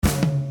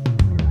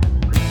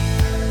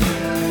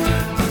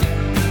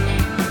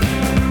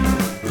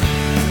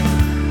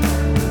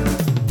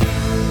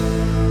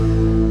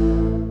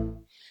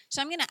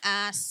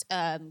ask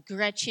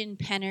Gretchen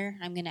Penner.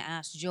 I'm going to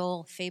ask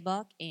Joel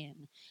Fabok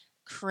and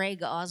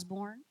Craig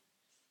Osborne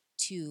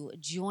to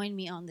join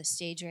me on the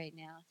stage right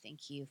now.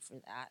 Thank you for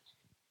that.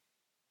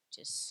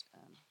 Just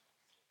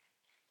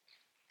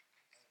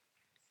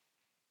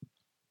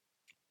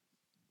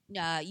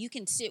you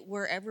can sit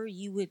wherever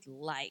you would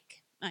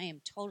like. I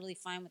am totally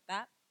fine with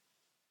that.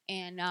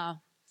 And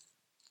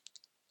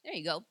there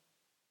you go.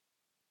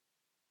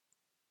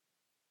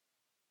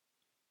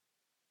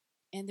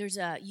 And there's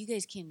you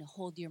guys can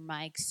hold your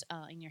mics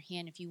in your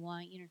hand if you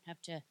want. You don't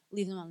have to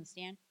leave them on the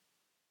stand.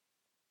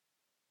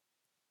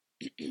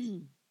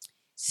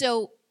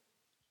 So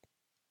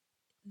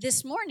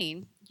this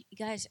morning, you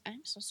guys,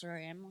 I'm so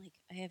sorry.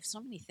 I have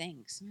so many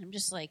things. I'm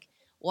just like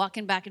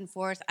walking back and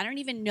forth. I don't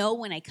even know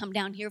when I come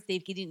down here if they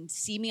didn't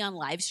see me on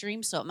live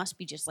stream, so it must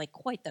be just like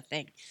quite the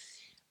thing.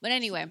 But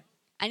anyway,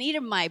 I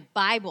needed my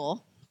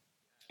Bible,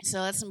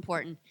 so that's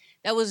important.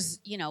 That was,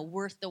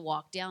 worth the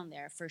walk down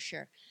there for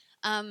sure.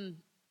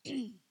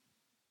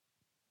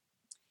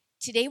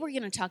 Today we're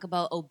going to talk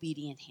about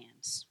obedient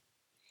hands,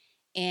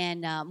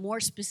 and more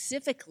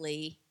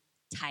specifically,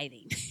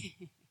 tithing.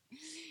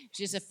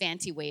 Just a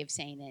fancy way of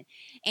saying it.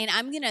 And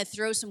I'm gonna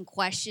throw some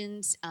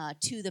questions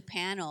to the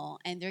panel,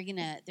 and they're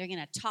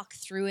gonna talk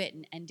through it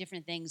and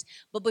different things.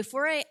 But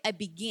before I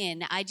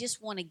begin, I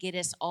just want to get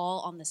us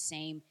all on the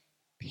same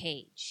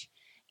page.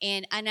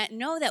 And I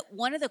know that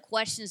one of the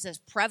questions that's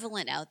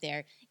prevalent out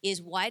there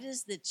is, why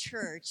does the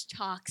church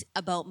talk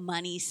about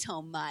money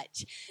so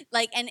much?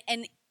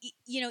 And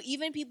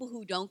even people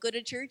who don't go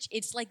to church,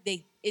 it's like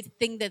it's a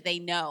thing that they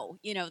know.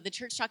 The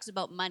church talks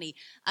about money.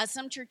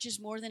 Some churches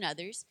more than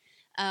others.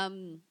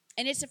 And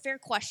it's a fair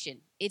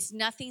question. It's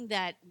nothing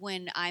that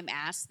when I'm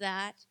asked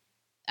that,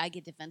 I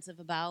get defensive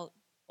about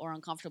or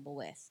uncomfortable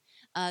with.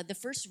 The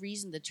first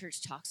reason the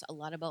church talks a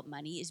lot about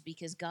money is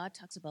because God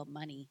talks about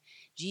money.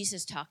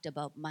 Jesus talked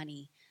about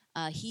money.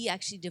 He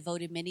actually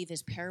devoted many of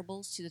his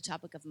parables to the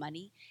topic of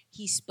money.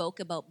 He spoke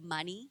about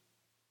money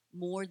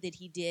more than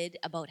he did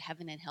about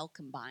heaven and hell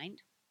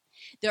combined.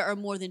 There are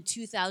more than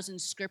 2,000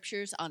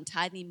 scriptures on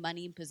tithing,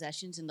 money, and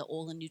possessions in the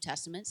Old and New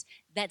Testaments.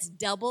 That's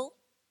double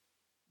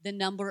the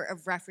number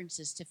of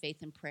references to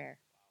faith and prayer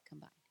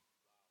combined.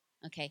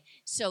 Okay,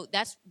 so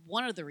that's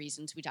one of the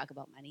reasons we talk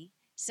about money.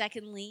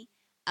 Secondly,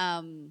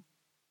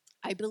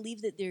 I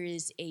believe that there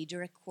is a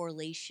direct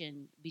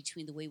correlation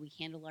between the way we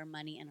handle our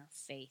money and our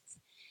faith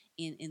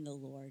in the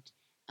Lord.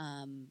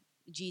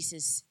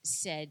 Jesus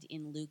said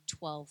in Luke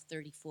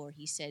 12:34,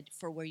 he said,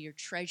 "For where your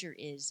treasure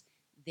is,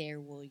 there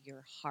will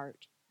your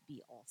heart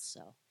be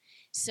also."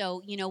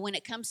 So, when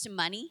it comes to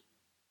money,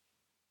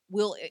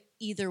 we'll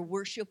either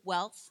worship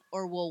wealth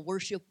or we'll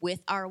worship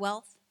with our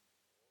wealth,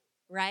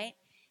 right?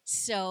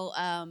 So,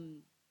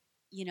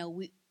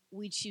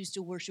 we choose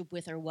to worship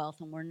with our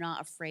wealth, and we're not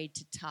afraid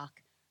to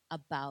talk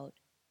about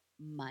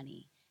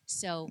money.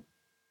 So,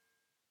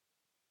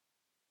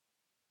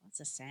 lots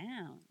of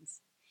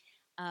sounds.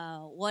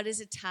 What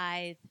is a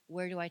tithe?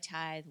 Where do I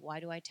tithe?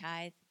 Why do I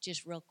tithe?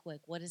 Just real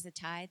quick, what is the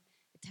tithe?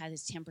 The tithe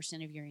is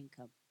 10% of your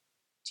income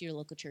to your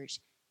local church.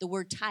 The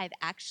word tithe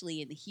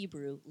actually in the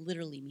Hebrew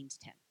literally means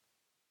 10.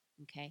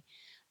 Okay.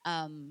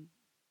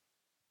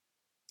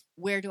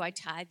 Where do I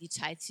tithe? You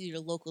tithe to your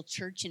local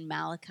church in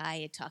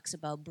Malachi. It talks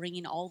about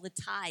bringing all the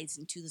tithes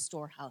into the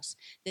storehouse,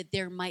 that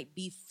there might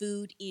be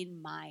food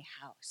in my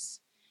house.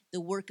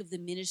 The work of the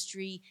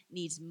ministry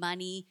needs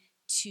money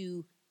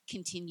to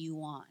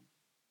continue on.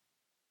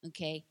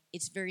 Okay?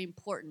 It's very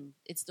important.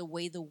 It's the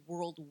way the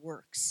world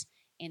works,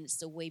 and it's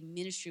the way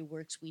ministry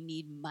works. We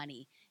need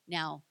money.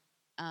 Now,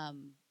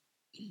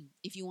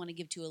 if you want to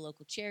give to a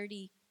local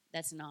charity,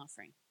 that's an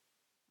offering.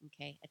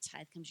 Okay, a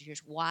tithe comes to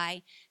yours.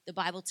 Why? The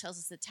Bible tells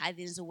us that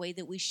tithing is a way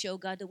that we show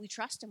God that we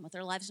trust him with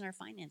our lives and our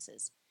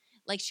finances.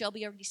 Like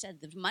Shelby already said,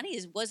 the money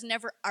was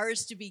never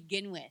ours to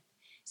begin with.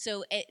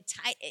 So,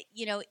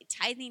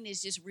 tithing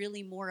is just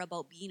really more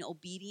about being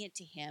obedient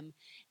to him,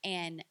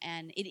 and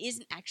it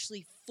isn't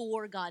actually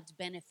for God's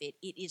benefit.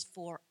 It is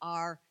for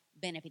our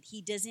benefit.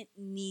 He doesn't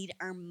need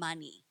our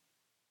money.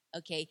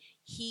 Okay,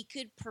 he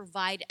could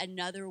provide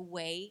another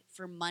way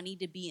for money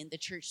to be in the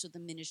church so the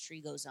ministry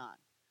goes on.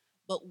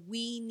 But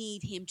we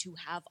need him to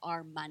have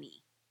our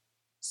money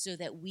so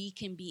that we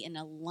can be in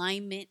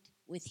alignment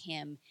with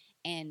him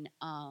and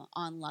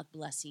unlock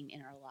blessing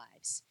in our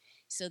lives.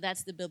 So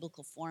that's the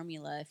biblical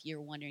formula. If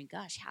you're wondering,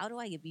 gosh, how do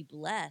I be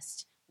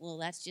blessed? Well,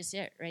 that's just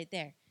it right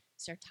there.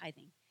 Start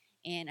tithing.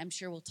 And I'm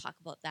sure we'll talk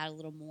about that a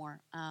little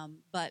more.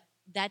 But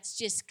that's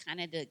just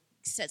kind of to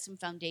set some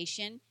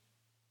foundation.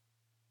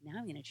 Now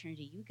I'm going to turn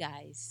to you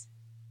guys.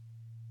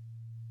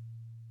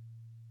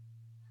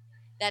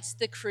 That's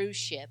the cruise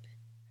ship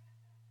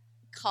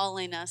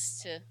calling us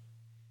to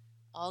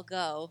all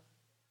go.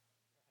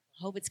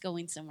 Hope it's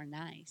going somewhere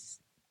nice.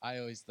 I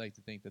always like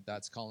to think that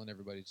that's calling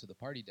everybody to the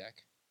party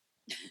deck.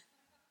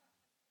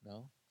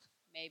 No?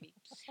 Maybe.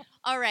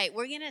 All right,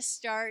 we're going to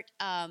start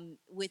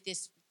with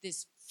this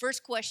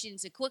first question.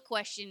 It's a quick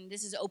question.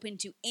 This is open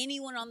to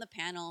anyone on the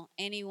panel,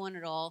 anyone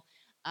at all.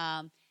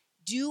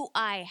 Do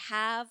I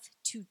have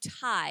to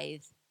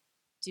tithe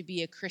to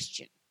be a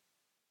Christian?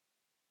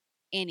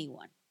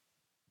 Anyone?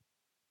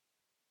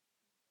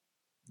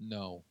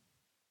 No.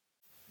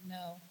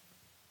 No.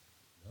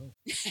 No.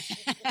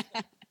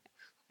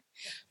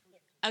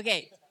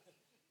 Okay.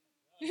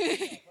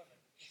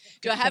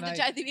 Do I have Can to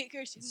tithe to be a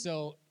Christian?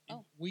 So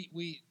Oh.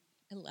 we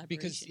Elaboration.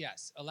 because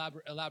yes,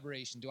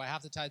 elaboration. Do I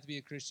have to tithe to be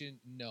a Christian?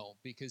 No,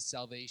 because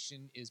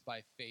salvation is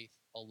by faith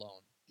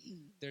alone.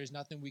 There's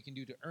nothing we can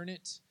do to earn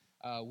it.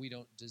 We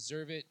don't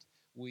deserve it.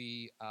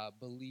 We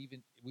believe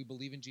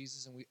in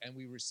Jesus, and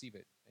we receive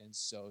it. And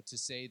so to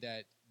say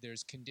that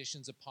there's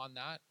conditions upon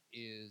that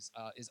is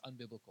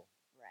unbiblical.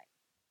 Right.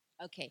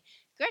 Okay.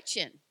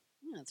 Gretchen,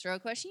 I'm going to throw a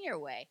question your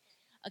way.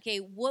 Okay,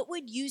 what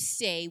would you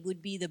say would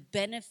be the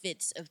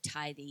benefits of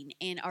tithing,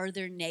 and are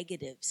there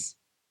negatives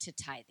to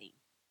tithing?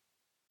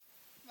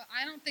 Well,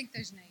 I don't think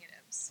there's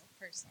negatives,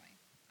 personally.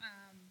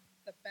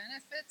 The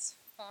benefits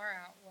far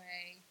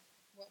outweigh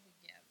what we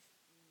give.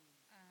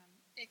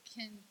 It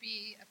can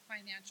be a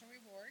financial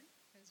reward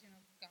because,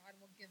 God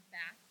will give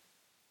back.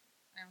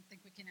 I don't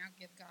think we can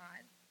outgive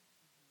God.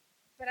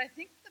 But I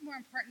think the more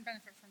important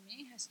benefit for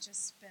me has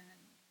just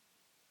been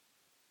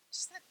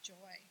just that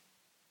joy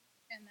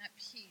and that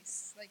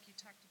peace, like you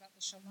talked about,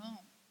 the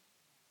shalom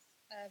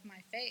of my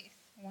faith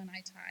when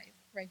I tithe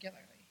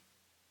regularly.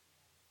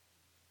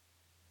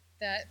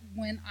 That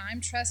when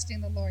I'm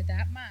trusting the Lord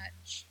that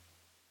much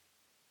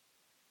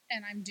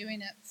and I'm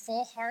doing it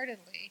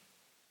full-heartedly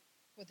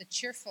with a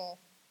cheerful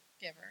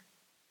giver,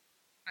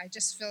 I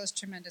just feel this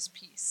tremendous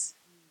peace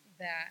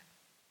that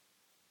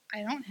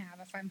I don't have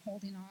if I'm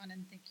holding on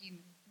and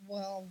thinking,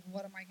 well,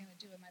 what am I going to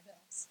do with my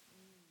bills?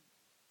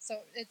 So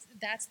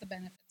that's the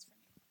benefits for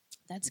me.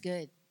 That's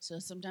good. So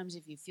sometimes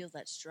if you feel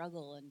that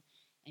struggle and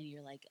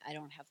you're like, I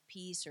don't have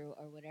peace or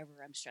whatever,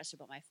 I'm stressed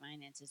about my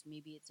finances,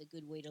 maybe it's a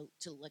good way to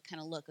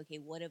kind of look, okay,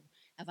 what have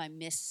I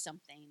missed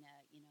something,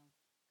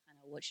 kind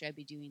of what should I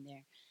be doing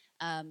there?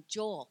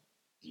 Joel,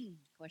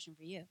 question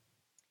for you.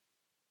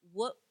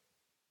 What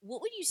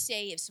would you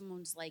say if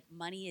someone's like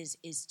money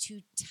is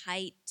too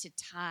tight to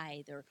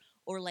tithe,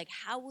 or like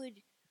how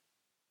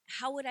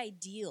would I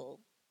deal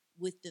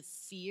with the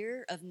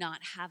fear of not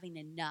having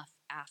enough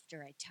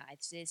after I tithe?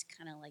 So it's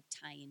kind of like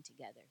tying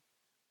together.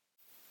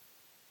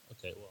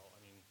 Okay, well,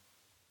 I mean,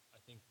 I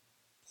think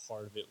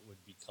part of it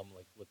would become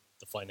like with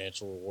the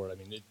financial reward. I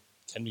mean, it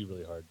can be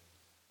really hard.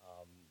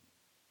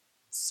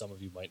 Some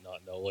of you might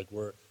not know, like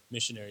we're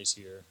missionaries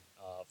here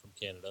from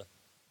Canada,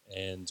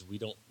 and we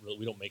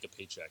don't make a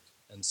paycheck,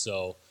 and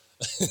so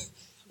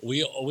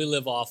we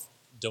live off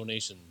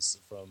donations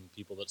from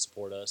people that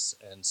support us,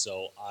 and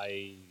so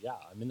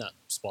I'm in that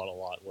spot a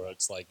lot where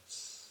it's like,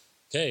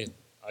 okay,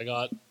 I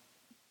got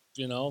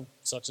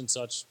such and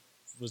such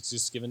was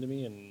just given to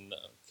me, and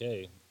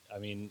okay. I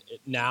mean,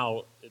 it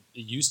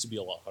used to be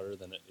a lot harder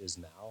than it is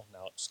now.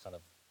 Now it's kind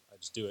of, I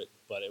just do it.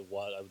 But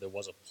there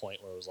was a point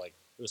where it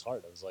was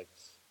hard. I was like,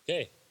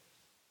 okay,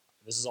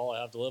 this is all I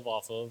have to live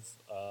off of.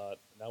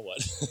 Now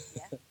what?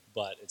 Yeah.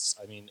 But it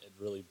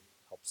really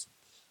helps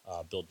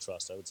build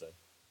trust, I would say.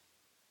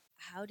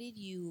 How did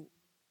you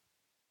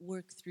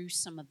work through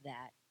some of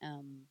that?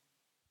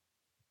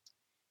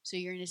 So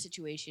you're in a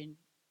situation,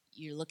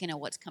 you're looking at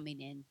what's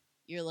coming in,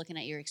 you're looking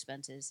at your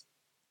expenses,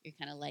 you're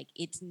kind of like,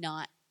 it's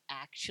not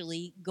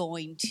actually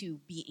going to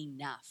be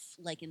enough,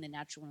 like in the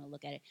natural when I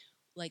look at it.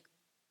 Like,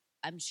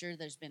 I'm sure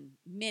there's been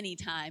many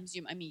times,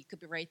 you could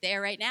be right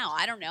there right now,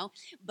 I don't know,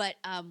 but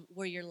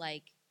where you're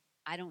like,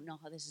 I don't know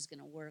how this is going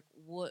to work.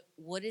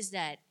 What does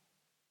that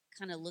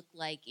kind of look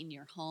like in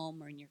your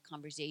home or in your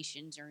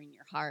conversations or in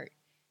your heart,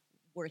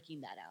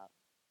 working that out?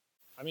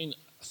 I mean,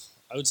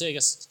 I would say, I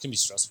guess it can be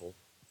stressful,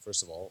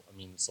 first of all. I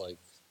mean, it's like,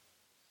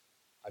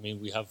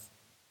 we have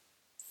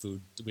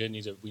food. We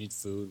need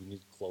food. We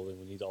need clothing.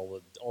 We need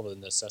all the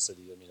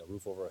necessity. A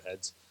roof over our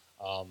heads.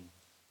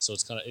 So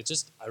it's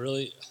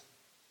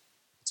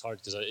it's hard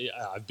because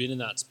I've been in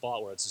that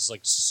spot where it's just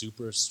like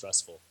super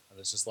stressful, and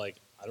it's just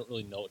like I don't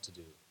really know what to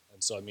do.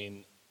 And so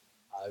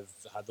I've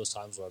had those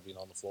times where I've been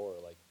on the floor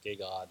like, "Okay,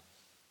 God,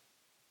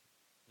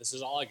 this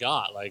is all I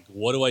got. Like,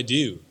 what do I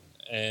do?"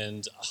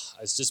 And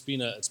it's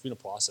been a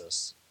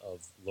process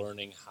of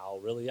learning how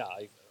really,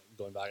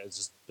 going back, it's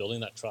just building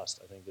that trust.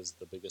 I think is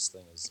the biggest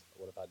thing. Is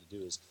what I've had to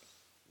do is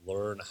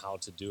learn how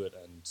to do it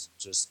and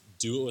just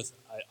do it with.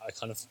 I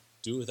kind of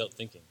do it without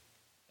thinking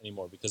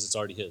anymore because it's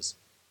already His.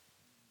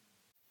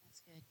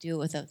 That's good. Do it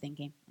without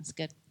thinking. That's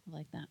good. I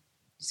like that.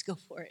 Just go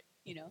for it.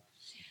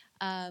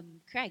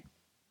 Craig,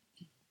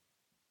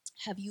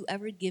 have you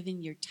ever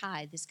given your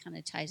tithe? This kind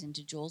of ties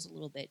into Joel's a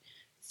little bit,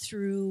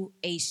 through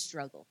a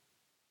struggle.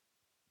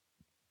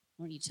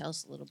 Why don't you tell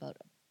us a little about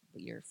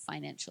your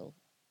financial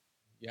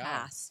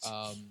past?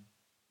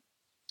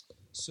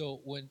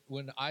 So when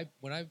I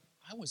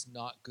was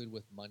not good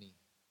with money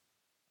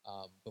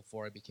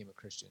before I became a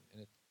Christian,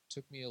 and it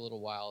took me a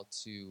little while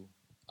to.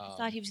 I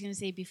thought he was going to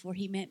say before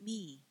he met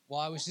me. Well,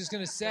 I was just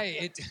going to say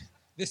it.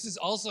 This is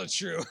also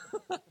true.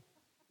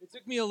 It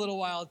took me a little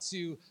while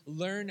to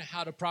learn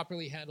how to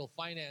properly handle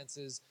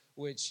finances,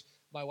 which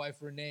my wife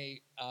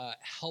Renee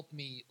helped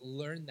me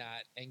learn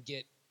that and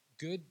get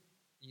good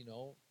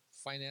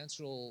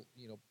financial,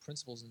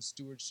 principles and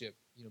stewardship,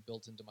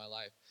 built into my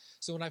life.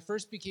 So when I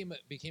first became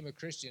a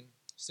Christian,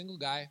 single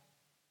guy,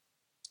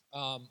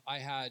 I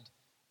had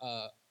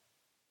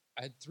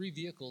 3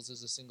 vehicles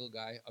as a single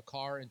guy, a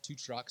car and 2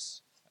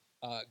 trucks.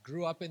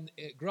 Grew up in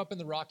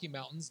the Rocky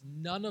Mountains.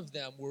 None of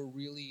them were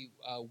really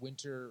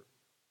winter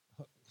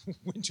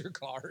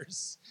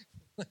cars.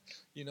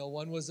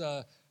 One was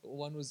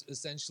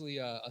essentially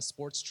a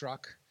sports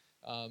truck,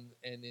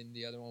 and then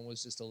the other one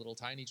was just a little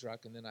tiny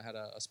truck, and then I had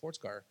a sports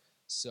car.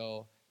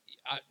 So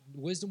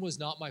wisdom was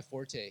not my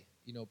forte,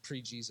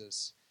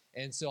 pre-Jesus.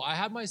 And so I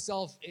had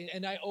myself,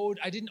 and I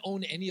didn't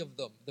own any of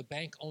them. The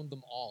bank owned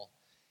them all.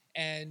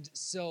 And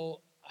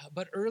so,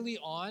 but early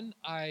on,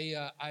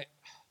 I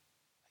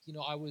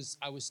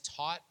was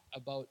taught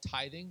about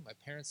tithing. My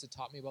parents had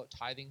taught me about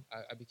tithing.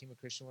 I became a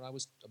Christian when I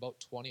was about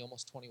 20,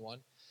 almost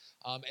 21.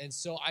 And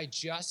so I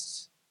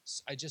just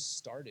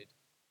started.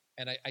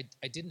 And I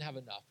didn't have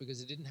enough,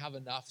 because I didn't have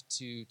enough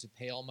to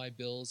pay all my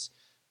bills.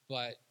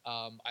 But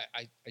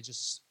I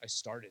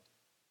started.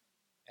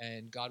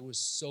 And God was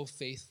so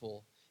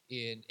faithful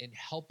in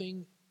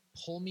helping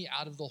pull me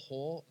out of the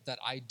hole that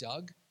I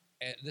dug.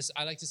 And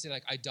I like to say,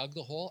 like, I dug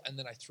the hole and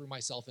then I threw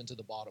myself into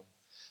the bottom.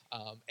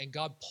 And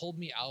God pulled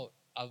me out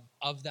of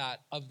that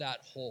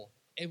hole.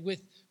 And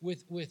with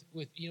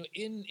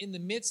in the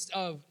midst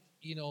of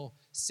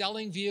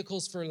selling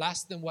vehicles for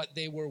less than what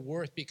they were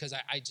worth, because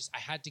I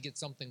had to get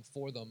something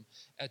for them,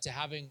 to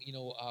having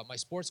my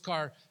sports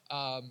car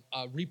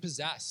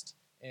repossessed.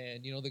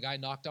 And the guy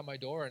knocked on my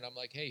door, and I'm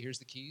like, hey, here's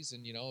the keys.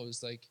 And it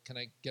was like, can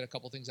I get a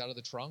couple things out of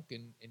the trunk?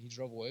 And he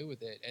drove away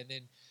with it. And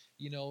then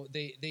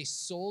they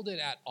sold it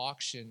at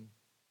auction.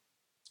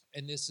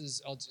 And this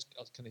is,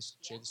 can I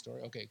share the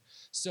story? Okay.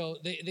 So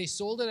they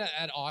sold it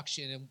at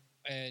auction,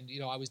 and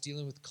I was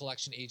dealing with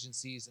collection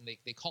agencies, and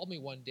they called me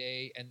one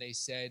day and they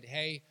said,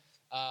 hey,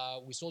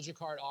 we sold your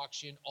car at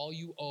auction. All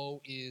you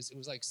owe is, it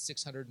was like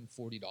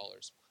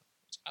 $640.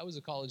 I was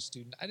a college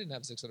student. I didn't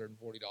have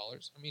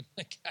 $640. I mean,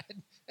 like, I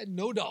had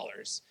no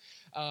dollars.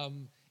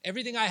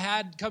 Everything I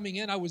had coming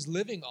in, I was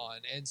living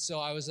on. And so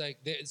I was like,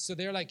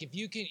 they're like, if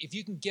you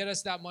can get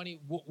us that money,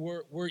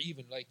 we're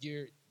even. Like,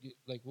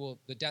 well,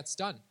 the debt's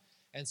done.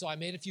 And so I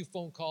made a few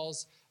phone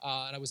calls,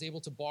 and I was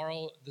able to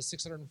borrow the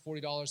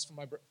 $640 from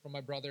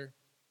my brother,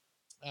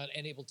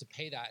 and able to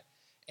pay that.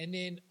 And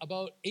then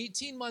about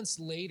 18 months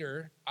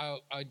later,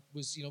 I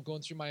was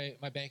going through my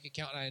bank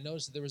account, and I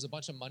noticed that there was a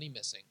bunch of money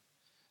missing.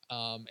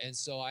 And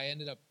so I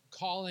ended up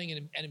calling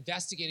and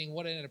investigating.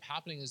 What ended up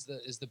happening is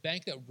the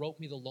bank that wrote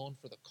me the loan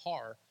for the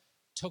car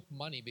took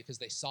money because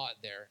they saw it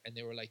there, and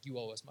they were like, you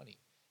owe us money.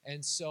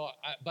 And so,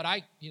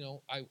 I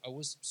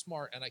was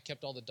smart, and I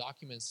kept all the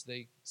documents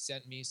they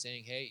sent me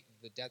saying, hey,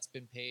 the debt's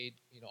been paid,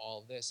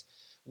 all of this.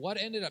 What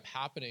ended up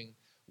happening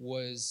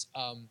was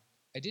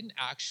I didn't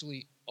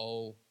actually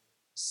owe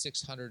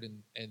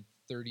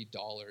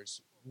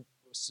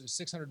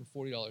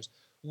 $640.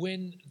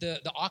 When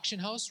the auction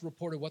house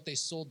reported what they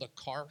sold the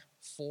car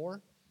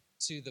for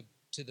to the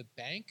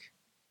bank,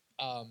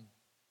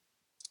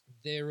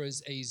 there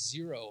was a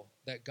zero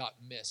that got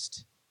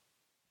missed.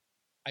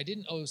 I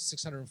didn't owe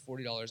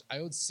 $640. I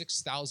owed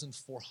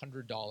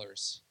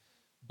 $6,400.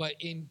 But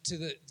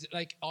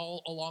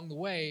all along the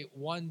way,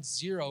 1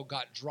 0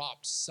 got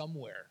dropped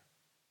somewhere.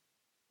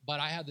 But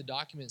I had the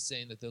documents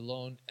saying that the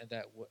loan and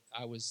that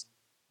I was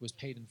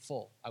paid in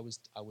full. I was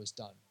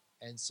done.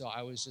 And so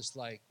I was just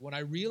like, when I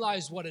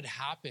realized what had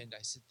happened,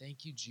 I said,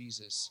 thank you,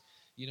 Jesus.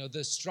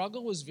 The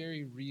struggle was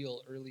very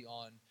real early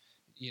on,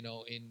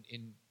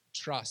 in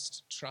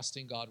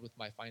trusting God with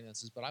my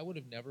finances. But I would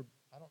have never,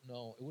 I don't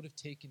know, it would have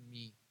taken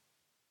me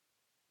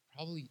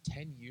probably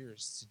 10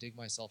 years to dig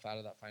myself out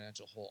of that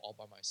financial hole all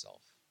by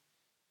myself.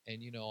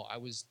 And, I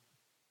was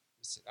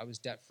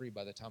debt-free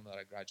by the time that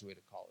I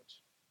graduated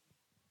college.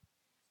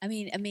 I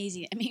mean,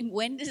 amazing. I mean,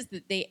 when does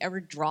they ever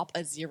drop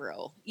a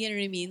zero? You know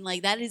what I mean?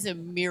 Like, that is a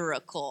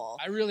miracle.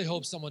 I really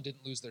hope someone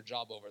didn't lose their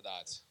job over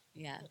that.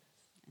 Yeah.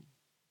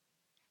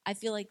 I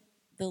feel like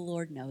the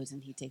Lord knows,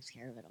 and he takes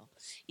care of it all.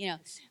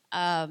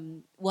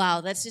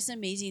 Wow, that's just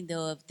amazing,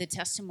 though, of the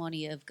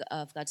testimony of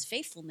God's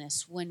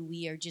faithfulness when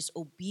we are just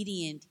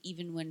obedient,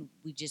 even when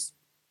we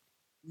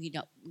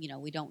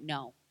don't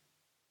know.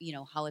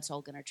 How it's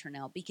all going to turn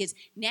out, because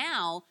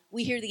now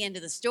we hear the end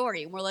of the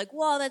story and we're like,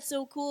 wow, that's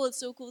so cool. It's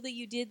so cool that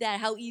you did that.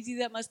 How easy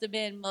that must have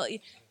been. Well,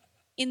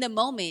 in the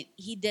moment,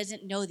 he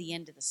doesn't know the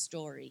end of the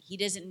story. He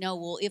doesn't know,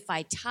 well, if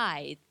I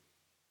tithe,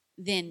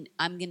 then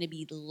I'm going to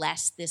be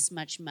less this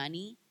much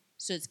money.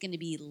 So it's going to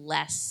be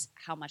less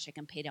how much I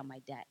can pay down my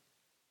debt.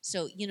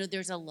 So,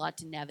 there's a lot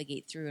to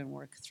navigate through and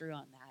work through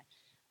on that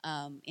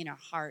in our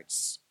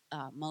hearts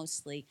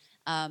mostly.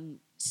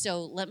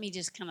 So let me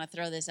just kind of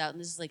throw this out, and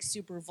this is like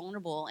super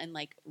vulnerable and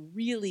like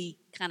really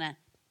kind of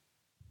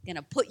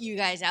gonna put you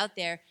guys out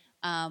there.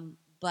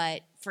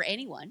 But for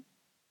anyone,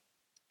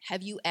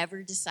 have you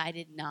ever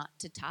decided not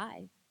to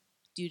tithe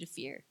due to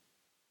fear?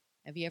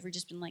 Have you ever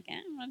just been like,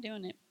 I'm not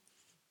doing it?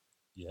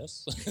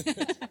 Yes.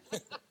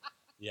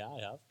 Yeah, I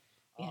have.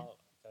 Yeah. Can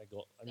I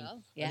go?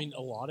 Yeah. I mean,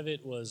 a lot of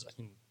it was,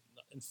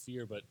 in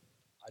fear, but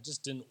I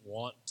just didn't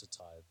want to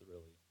tithe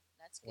really.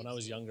 That's good. When I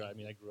was younger, I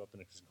mean, I grew up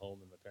in a Christian home,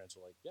 and my parents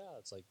were like, "Yeah,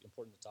 it's like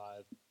important to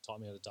tithe." Taught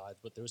me how to tithe,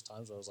 but there was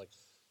times where I was like,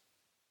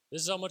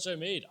 "This is how much I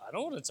made. I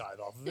don't want to tithe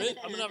off of it.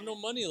 I'm gonna have no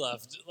money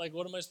left. Like,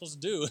 what am I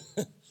supposed to do?"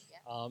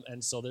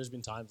 And so there's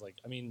been times like,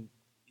 I mean,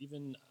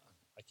 even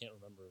I can't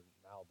remember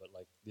now, but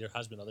like there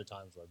has been other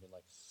times where I've been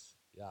like,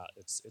 "Yeah,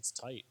 it's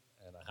tight,"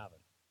 and I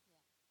haven't.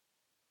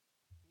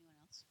 Anyone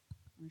else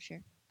want to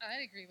share?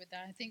 I'd agree with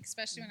that. I think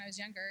especially when I was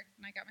younger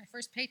and I got my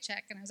first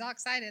paycheck and I was all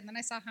excited, and then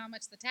I saw how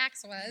much the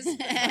tax was.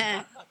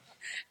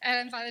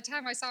 And by the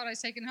time I saw what I was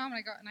taking home,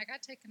 I got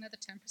to take another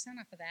 10%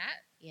 off of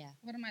that. Yeah.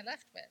 What am I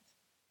left with?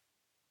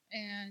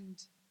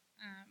 And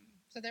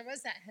so there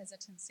was that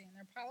hesitancy, and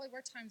there probably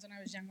were times when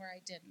I was young where I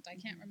didn't. I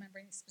can't remember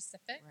any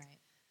specific. Right.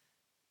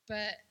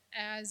 But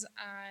as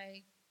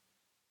I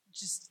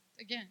just,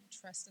 again,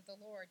 trusted the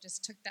Lord,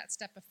 just took that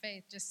step of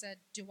faith, just said,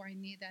 do I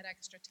need that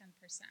extra 10%?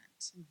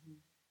 Mm-hmm.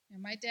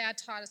 And my dad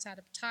taught us how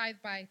to tithe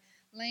by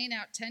laying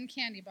out 10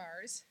 candy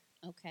bars,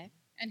 Okay.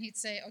 and he'd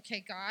say, okay,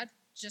 God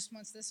just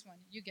wants this one.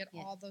 You get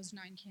Yeah. all those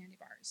 9 candy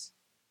bars.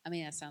 I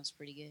mean, that sounds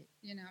pretty good.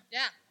 You know,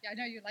 yeah, I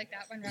know you like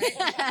that one, right?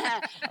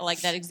 I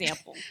like that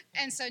example.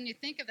 And so when you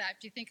think of that,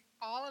 if you think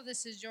all of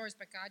this is yours,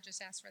 but God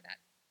just asked for that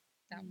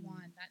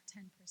one, that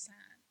 10%,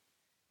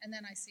 and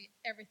then I see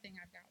everything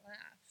I've got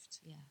left.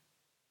 Yeah.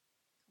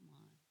 Come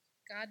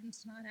on.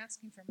 God's not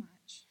asking for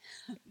much.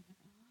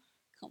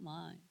 Come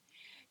on.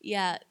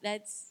 Yeah,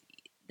 that's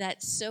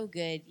so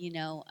good. You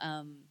know,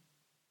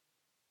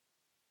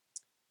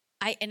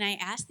 I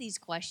ask these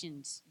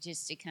questions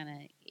just to kind of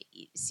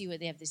see what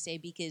they have to say,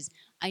 because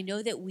I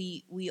know that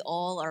we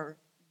all are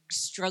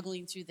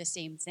struggling through the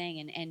same thing,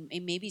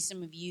 and maybe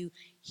some of you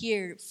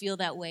here feel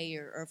that way,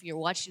 or if you're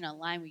watching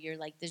online where you're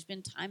like, there's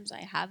been times I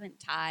haven't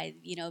tithed,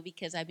 you know,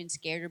 because I've been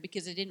scared, or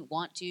because I didn't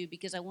want to,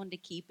 because I wanted to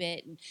keep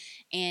it,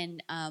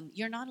 and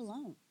you're not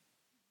alone.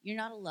 You're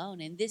not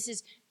alone. And this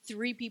is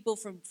 3 people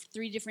from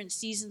 3 different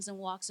seasons and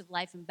walks of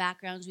life and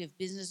backgrounds. We have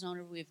business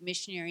owner, we have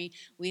missionary,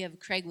 we have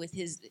Craig with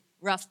his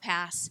rough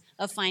pass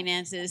of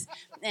finances.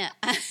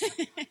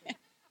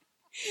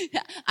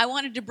 I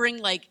wanted to bring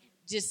like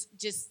just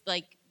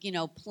like, you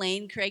know,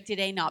 plain Craig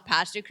today, not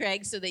Pastor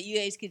Craig, so that you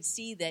guys could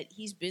see that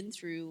he's been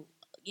through,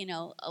 you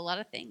know, a lot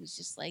of things,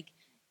 just like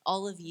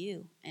all of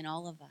you and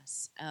all of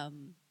us.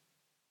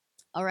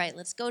 All right,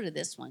 let's go to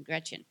this one.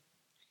 Gretchen,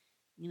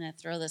 I'm going to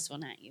throw this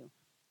one at you.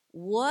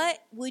 What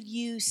would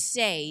you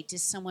say to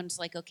someone who's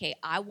like, okay,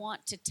 I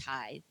want to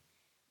tithe,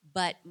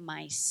 but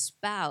my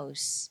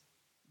spouse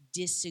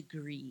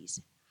disagrees?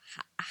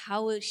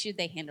 How should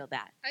they handle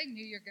that? I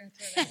knew you were going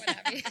to throw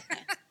that one at me.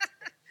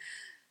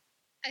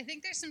 I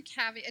think there's some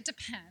caveat. It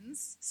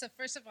depends. So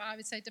first of all, I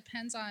would say it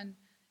depends on,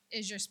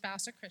 is your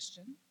spouse a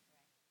Christian?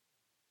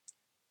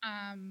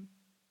 And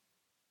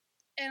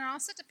it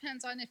also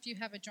depends on if you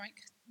have a joint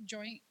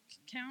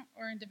count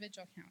or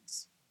individual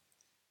counts.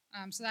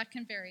 So that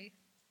can vary.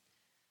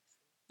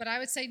 But I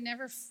would say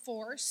never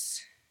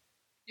force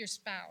your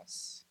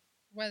spouse,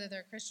 whether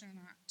they're a Christian or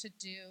not, to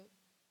do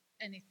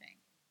anything.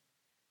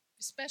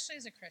 Especially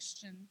as a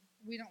Christian,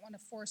 we don't want to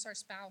force our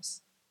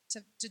spouse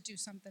to do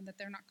something that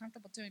they're not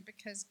comfortable doing,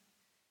 because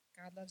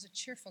God loves a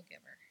cheerful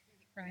giver,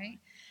 right?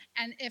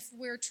 And if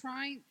we're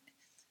trying,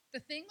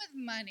 the thing with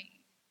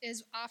money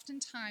is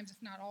oftentimes,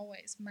 if not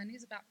always, money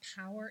is about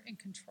power and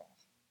control.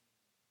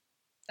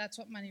 That's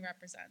what money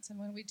represents. And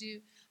when we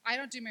do, I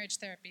don't do marriage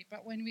therapy,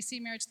 but when we see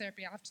marriage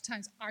therapy,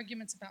 oftentimes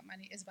arguments about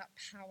money is about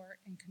power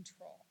and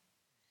control.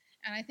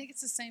 And I think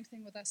it's the same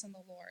thing with us and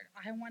the Lord.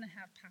 I want to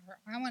have power.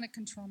 I want to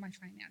control my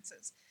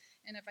finances.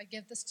 And if I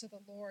give this to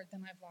the Lord,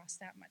 then I've lost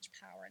that much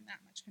power and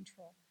that much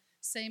control.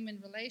 Same in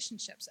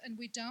relationships. And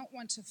we don't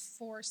want to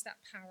force that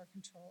power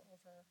control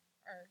over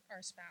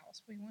our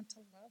spouse. We want to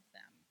love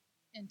them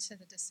into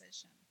the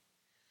decision.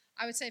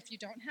 I would say if you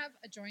don't have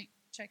a joint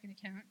checking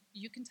account,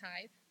 you can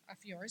tithe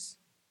off yours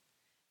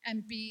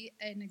and be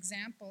an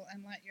example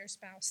and let your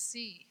spouse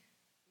see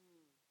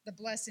the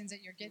blessings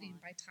that you're getting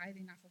by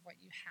tithing off of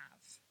what you have.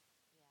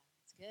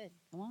 That's good.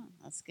 Come on,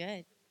 that's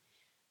good.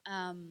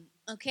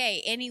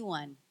 Okay,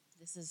 anyone?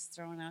 This is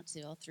thrown out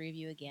to all 3 of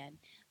you again.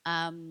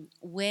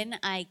 When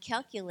I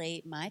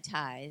calculate my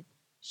tithe,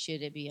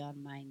 should it be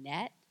on my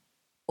net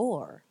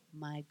or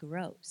my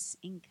gross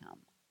income?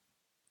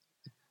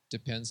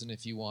 Depends on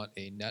if you want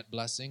a net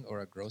blessing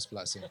or a gross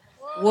blessing.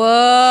 Whoa!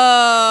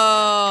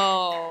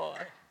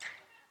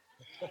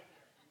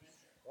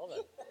 Love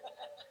it.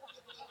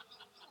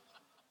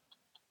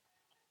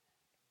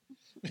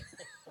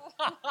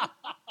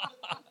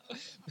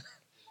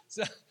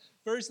 So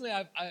personally,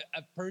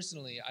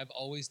 I've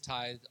always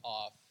tithed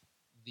off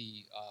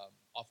the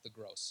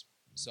gross.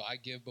 So I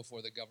give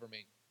before the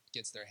government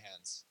gets their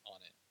hands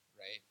on it,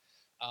 right?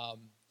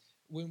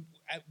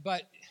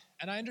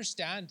 And I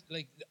understand.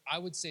 Like, I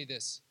would say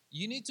this: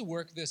 you need to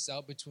work this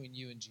out between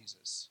you and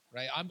Jesus,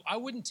 right? I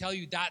wouldn't tell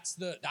you that's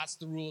the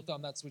rule of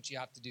thumb. That's what you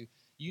have to do.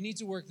 You need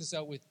to work this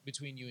out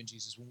between you and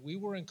Jesus. When we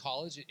were in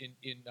college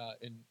in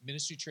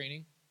ministry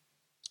training,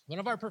 One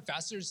of our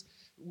professors,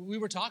 we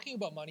were talking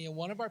about money, and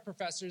one of our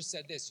professors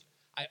said this: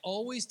 I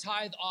always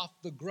tithe off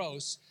the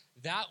gross.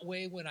 That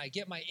way, when I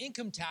get my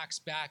income tax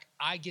back,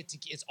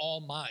 it's all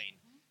mine.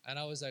 And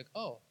I was like,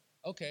 oh,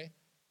 okay,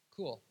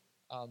 cool.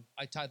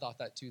 I tithe off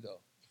that too,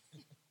 though.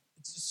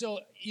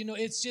 So,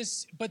 it's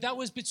just, but that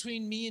was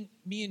between me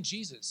and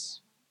Jesus,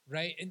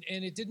 right?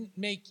 And it didn't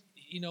make,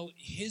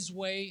 his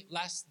way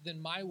less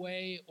than my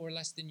way or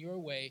less than your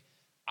way.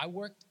 I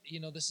worked,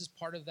 this is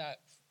part of that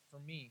for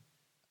me.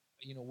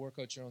 Work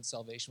out your own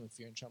salvation with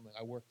fear and trembling.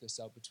 I worked this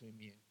out between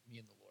me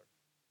and the Lord.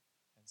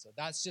 And so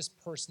that's just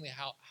personally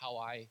how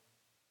I,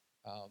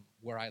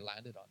 where I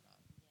landed on that.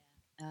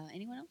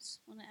 Anyone else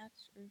want to add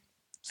or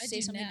I say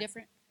do something net.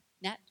 different?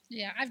 Nat?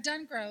 Yeah, I've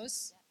done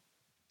gross,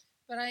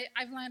 but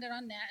I've landed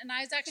on net. And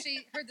I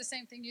actually heard the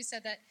same thing you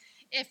said, that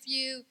if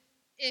you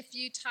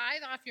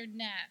tithe off your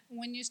net,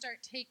 when you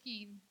start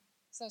taking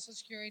Social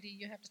Security,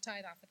 you have to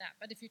tithe off of that.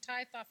 But if you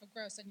tithe off of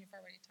gross, then you've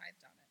already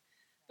tithed on it.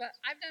 But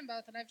I've done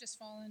both, and I've just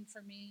fallen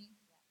for me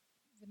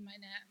with my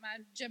net.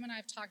 Jim and I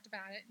have talked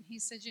about it, and he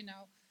said,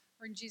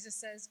 when Jesus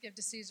says, give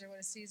to Caesar what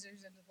is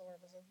Caesar's and to the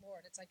Lord what is the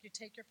Lord. It's like you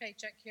take your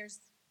paycheck, here's,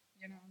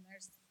 and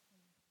there's...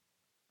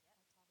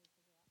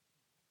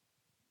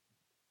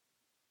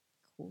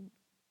 Cool.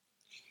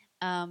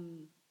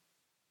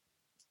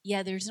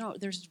 Yeah, there's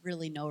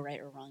really no right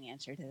or wrong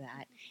answer to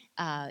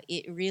that.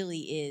 It really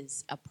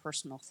is a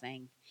personal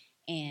thing,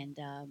 and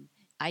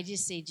I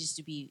just say just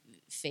to be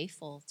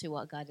faithful to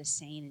what God is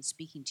saying and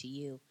speaking to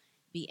you.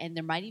 And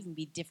there might even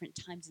be different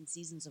times and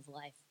seasons of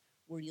life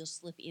where you'll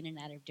slip in and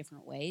out of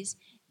different ways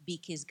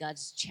because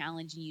God's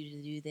challenging you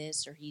to do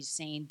this, or He's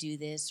saying do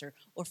this, or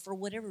for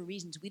whatever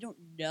reasons. We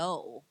don't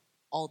know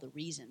all the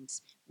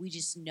reasons. We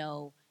just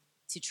know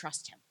to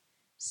trust Him.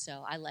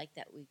 So I like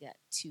that we got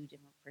two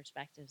different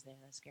perspectives there.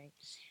 That's great.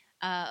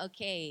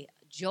 Okay,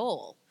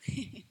 Joel.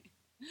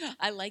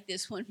 I like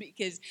this one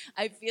because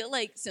I feel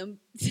like some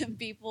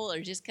people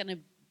are just kind of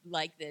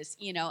like this,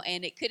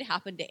 and it could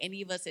happen to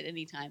any of us at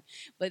any time.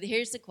 But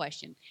here's the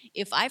question.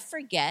 If I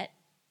forget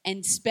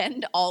and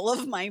spend all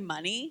of my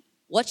money,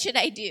 what should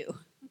I do?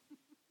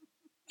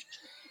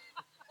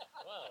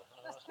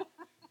 Wow.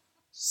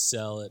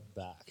 Sell it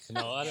back.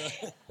 No, I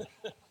don't.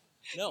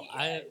 No,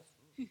 I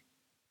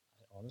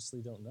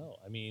honestly don't know.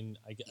 I mean,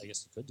 I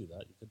guess you could do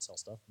that. You could sell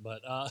stuff,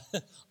 but I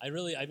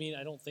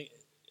don't think.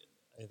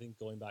 I think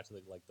going back to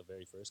the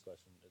very first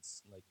question,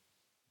 it's like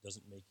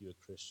doesn't make you a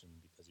Christian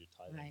because you're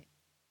tithing. Right.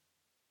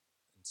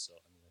 And so,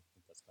 I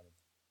think that's kind of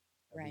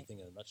Right. everything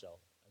in a nutshell.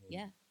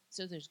 Yeah.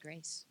 So there's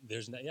grace.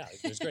 There's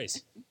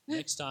grace.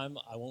 Next time,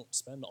 I won't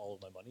spend all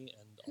of my money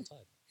and I'll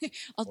tithe.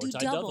 I'll do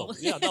tithe double.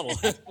 Yeah, double.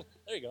 There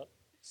you go.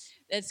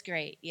 That's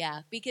great.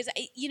 Yeah. Because,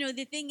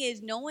 the thing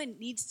is, no one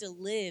needs to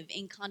live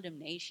in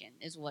condemnation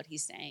is what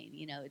he's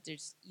saying.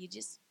 There's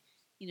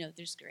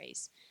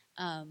grace.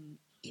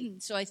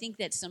 So I think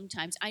that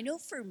sometimes, I know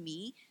for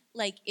me,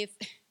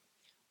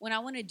 when I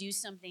want to do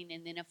something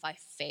and then if I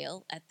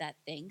fail at that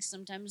thing,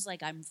 sometimes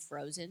I'm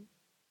frozen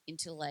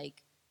into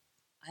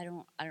I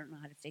don't know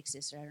how to fix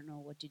this, or I don't know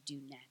what to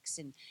do next.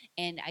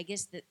 And I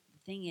guess the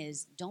thing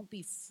is, don't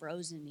be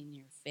frozen in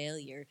your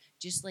failure.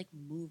 Just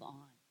move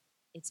on.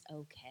 It's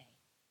okay,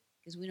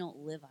 because we don't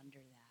live under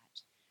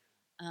that.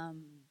 All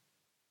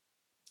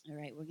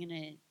right, we're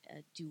gonna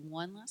do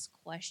one last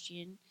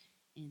question,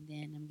 and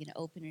then I'm gonna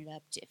open it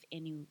up to if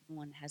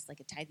anyone has a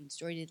tithing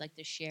story they'd like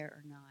to share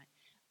or not.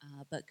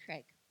 But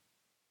Craig,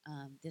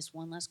 this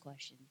one last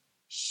question: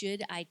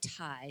 should I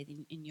tithe,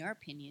 in your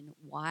opinion,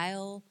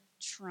 while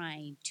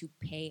trying to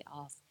pay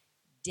off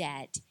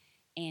debt?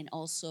 And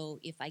also,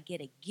 if I get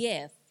a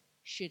gift,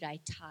 should I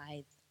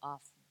tithe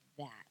off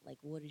that?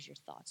 What is your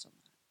thoughts on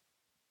that?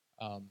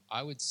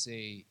 I would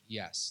say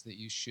yes, that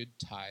you should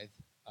tithe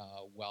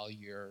while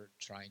you're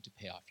trying to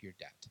pay off your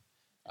debt.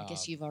 I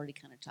guess you've already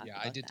kind of talked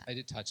about that. I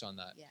did touch on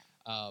that. Yeah.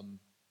 I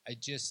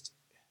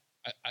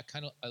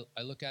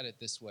look at it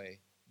this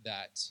way,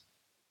 that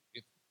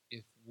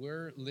if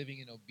we're living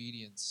in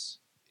obedience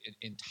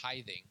in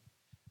tithing,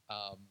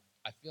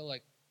 I feel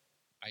like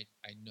I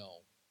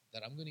know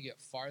that I'm going to get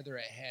farther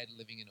ahead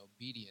living in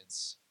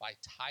obedience by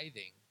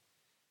tithing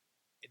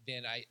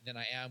than I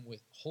am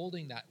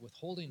withholding that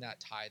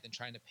tithe and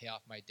trying to pay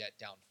off my debt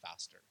down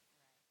faster.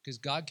 Because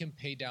God can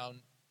pay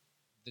down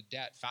the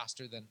debt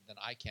faster than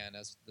I can,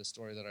 as the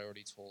story that I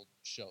already told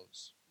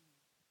shows.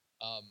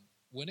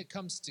 When it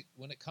comes to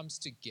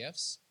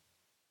gifts,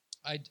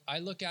 I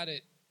look at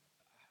it,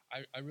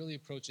 I really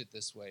approach it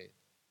this way.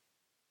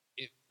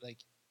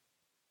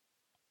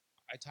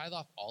 I tithe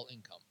off all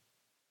income.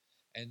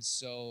 And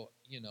so,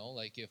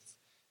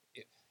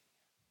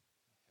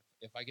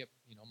 if I get,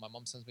 my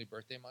mom sends me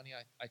birthday money,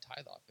 I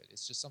tithe off it.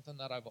 It's just something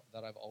that I've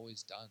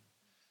always done.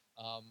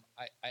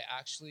 I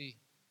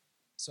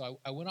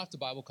went off to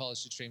Bible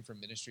college to train for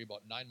ministry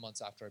about 9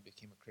 months after I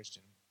became a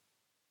Christian.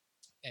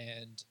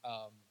 And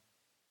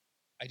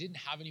I didn't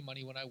have any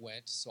money when I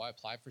went, so I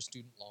applied for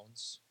student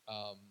loans.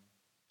 I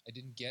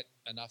didn't get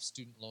enough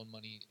student loan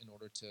money in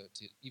order to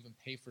even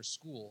pay for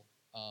school.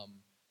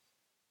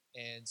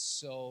 And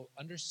so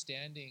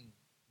understanding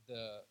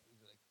the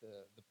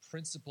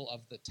principle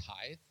of the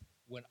tithe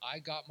when I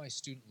got my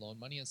student loan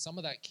money, and some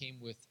of that came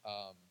with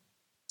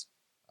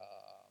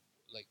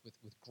like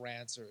with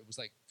grants, or it was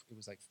like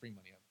free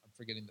money. I'm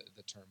forgetting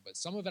the term, but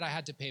some of it I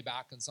had to pay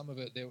back, and some of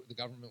it the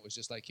government was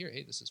just like, here,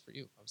 hey, this is for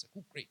you. I was like,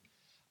 oh, great.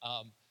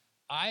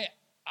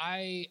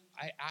 I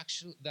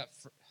actually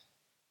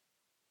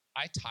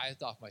I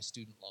tithed off my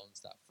student loans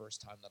that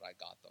first time that I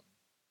got them,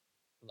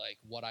 like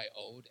what I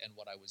owed and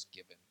what I was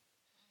given.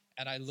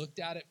 And I looked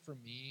at it for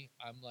me.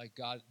 I'm like,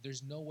 God,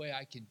 there's no way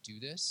I can do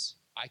this.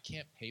 I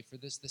can't pay for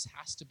this. This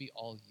has to be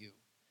all you.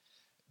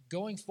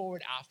 Going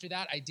forward after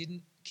that, I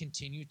didn't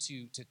continue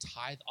to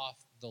tithe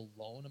off the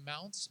loan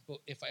amounts, but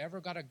if I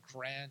ever got a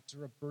grant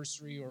or a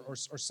bursary or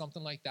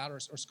something like that, or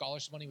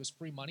scholarship money was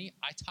free money,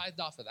 I tithed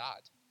off of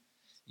that,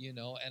 and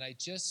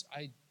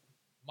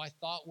my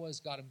thought was,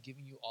 God, I'm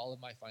giving you all of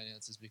my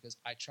finances because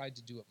I tried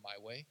to do it my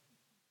way,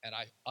 and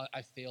I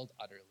failed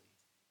utterly,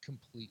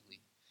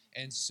 completely.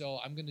 And so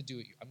I'm going to do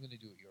it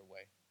your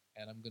way,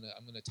 and I'm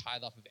gonna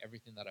tithe off of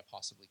everything that I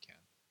possibly can.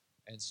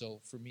 And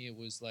so for me, it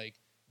was like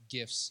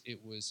gifts.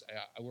 It was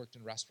I worked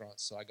in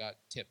restaurants, so I got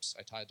tips.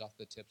 I tithed off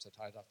the tips. I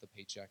tithed off the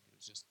paycheck. It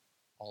was just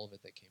all of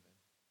it that came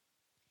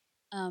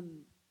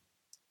in.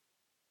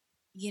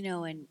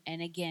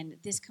 And again,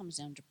 this comes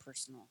down to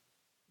personal.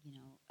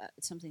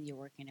 It's something you're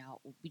working out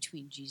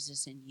between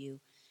Jesus and you.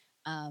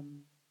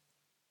 And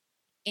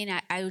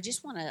I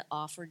just want to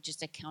offer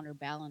just a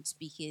counterbalance,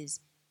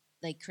 because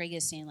like Craig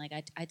is saying, like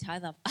I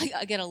tithe off,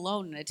 I get a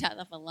loan and I tithe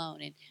off a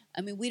loan. And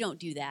I mean, we don't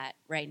do that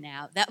right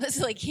now. That was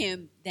like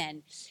him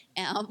then,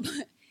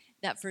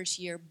 that first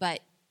year.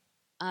 But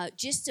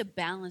just to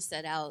balance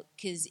that out,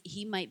 because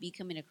he might be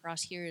coming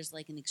across here as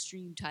like an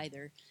extreme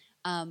tither,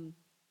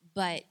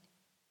 but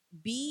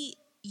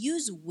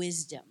use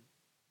wisdom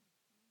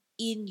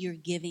in your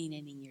giving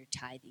and in your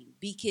tithing,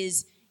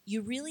 because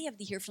you really have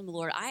to hear from the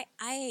Lord.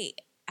 I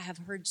have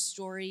heard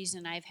stories,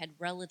 and I've had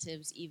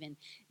relatives even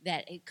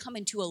that come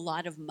into a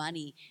lot of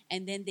money,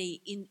 and then they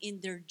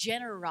in their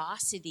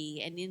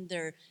generosity and in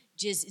their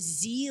just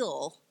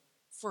zeal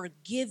for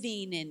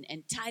giving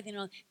and tithing,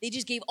 they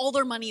just gave all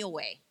their money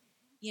away,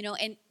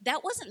 and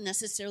that wasn't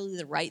necessarily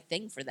the right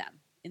thing for them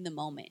in the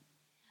moment.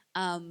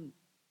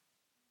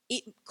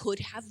 It could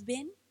have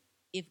been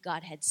if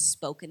God had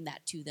spoken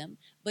that to them,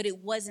 but it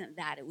wasn't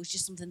that. It was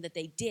just something that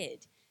they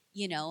did,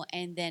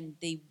 and then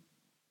they,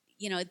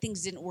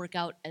 things didn't work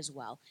out as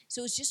well.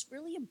 So it's just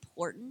really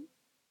important,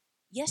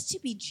 yes, to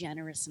be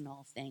generous in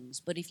all things,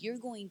 but if you're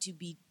going to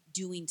be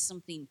doing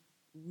something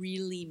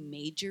really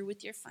major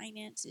with your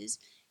finances,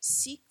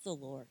 seek the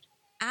Lord.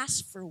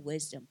 Ask for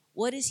wisdom.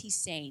 What is he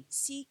saying?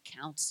 Seek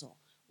counsel.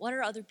 What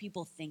are other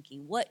people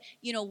thinking? What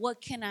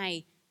can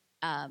I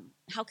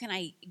how can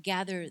I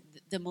gather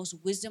the most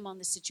wisdom on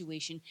the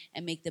situation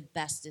and make the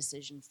best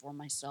decision for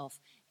myself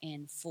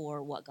and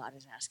for what God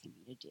is asking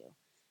me to do?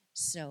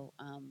 So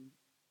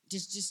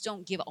just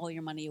don't give all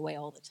your money away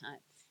all the time,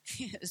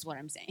 is what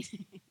I'm saying.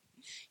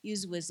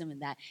 Use wisdom in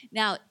that.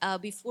 Now,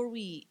 before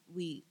we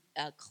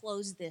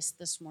close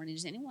this morning,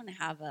 does anyone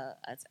have a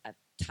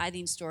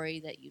tithing story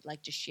that you'd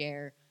like to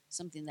share,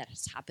 something that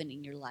has happened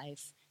in your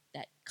life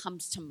that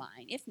comes to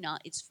mind? If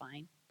not, it's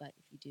fine, but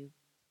if you do.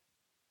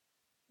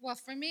 Well,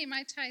 for me,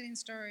 my tithing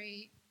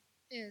story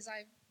is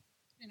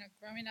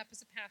growing up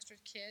as a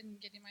pastor's kid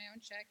and getting my own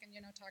check, and,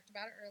 talked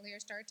about it earlier,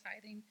 started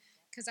tithing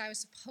because I was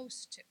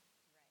supposed to,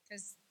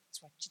 because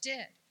it's what you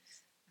did.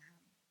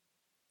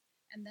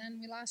 And then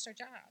we lost our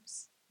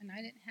jobs, and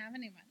I didn't have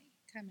any money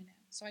coming in,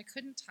 so I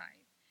couldn't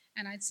tithe.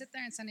 And I'd sit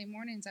there on Sunday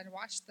mornings, I'd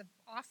watch the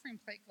offering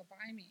plate go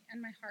by me,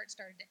 and my heart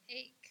started to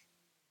ache,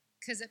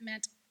 because it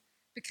meant,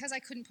 because I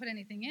couldn't put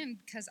anything in,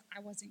 because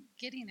I wasn't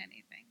getting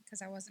anything,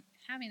 because I wasn't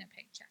having a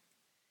paycheck.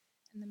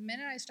 And the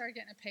minute I started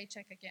getting a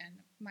paycheck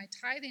again, my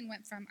tithing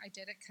went from I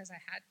did it because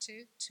I had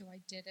to I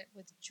did it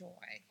with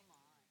joy.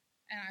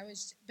 And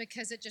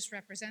because it just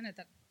represented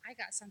that I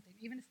got something,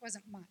 even if it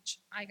wasn't much,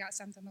 I got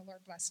something, the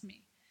Lord blessed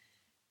me.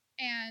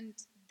 And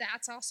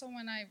that's also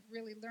when I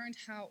really learned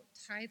how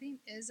tithing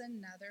is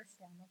another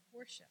form of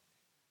worship.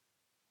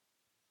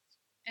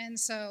 And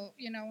so,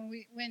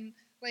 when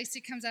Lacey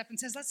comes up and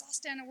says, let's all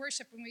stand and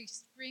worship, and we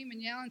scream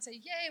and yell and say,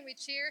 yay, and we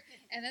cheer,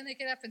 and then they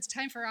get up and it's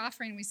time for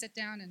offering, and we sit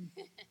down, and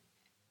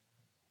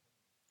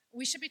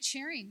we should be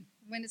cheering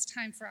when it's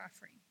time for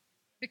offering,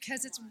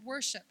 because it's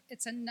worship.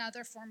 It's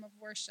another form of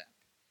worship.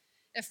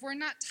 If we're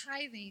not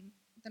tithing,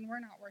 then we're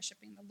not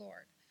worshiping the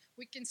Lord.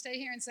 We can stay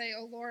here and say,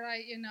 oh, Lord,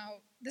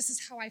 this is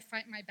how I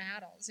fight my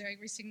battles.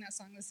 We sing that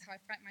song, this is how I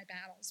fight my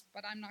battles,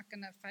 but I'm not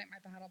going to fight my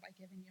battle by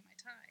giving you my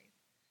tithe.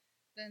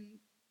 Then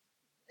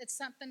it's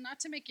something not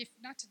to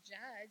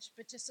judge,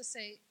 but just to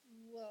say,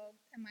 well,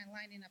 am I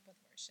lining up with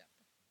worship?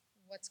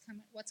 What's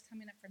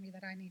coming up for me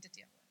that I need to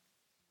deal with?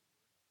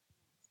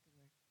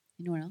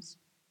 Anyone else?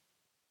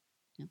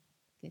 No?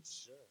 Good.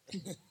 Sure.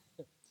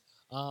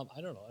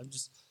 I don't know. I'm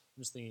just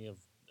thinking of,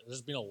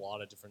 there's been a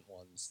lot of different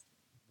ones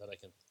that I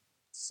can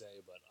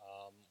say, but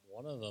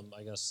one of them,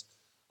 I guess,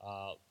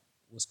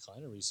 was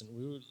kind of recent.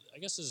 I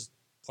guess as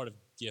part of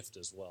gift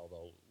as well,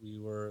 though. We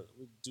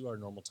do our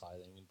normal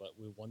tithing, but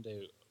one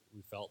day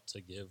we felt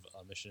to give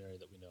a missionary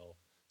that we know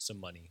some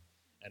money,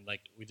 and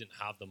like we didn't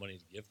have the money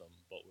to give them,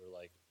 but we're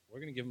like, we're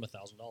going to give them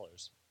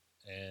 $1,000,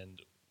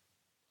 and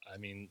I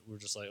mean, we're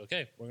just like,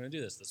 okay, we're going to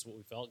do this. That's what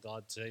we felt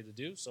God today to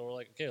do, so we're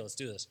like, okay, let's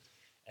do this,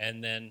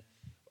 and then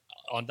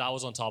that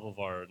was on top of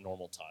our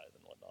normal tithe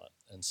and whatnot,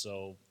 and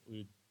so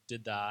we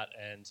did that,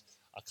 and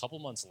a couple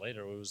months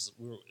later,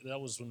 that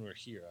was when we were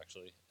here,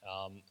 actually.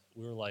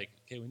 We were like,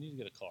 okay, we need to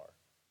get a car.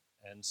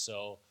 And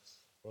so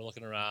we're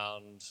looking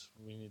around,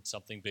 we need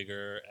something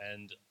bigger,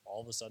 and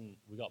all of a sudden,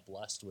 we got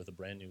blessed with a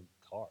brand new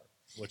car,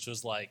 which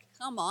was like,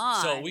 Come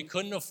on. so we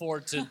couldn't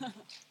afford to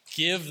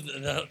give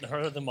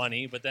her the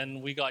money, but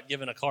then we got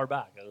given a car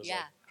back. It was like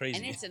crazy.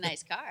 And it's a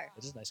nice car.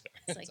 It is a nice car.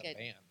 It's like It's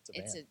a van.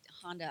 It's a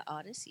Honda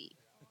Odyssey.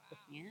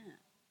 Yeah.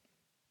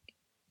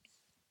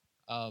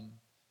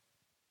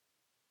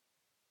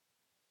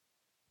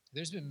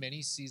 There's been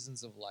many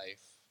seasons of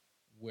life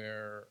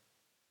where,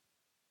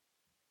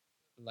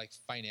 like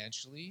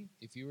financially,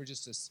 if you were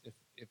just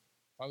if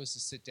I was to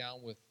sit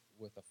down with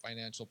a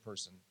financial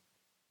person,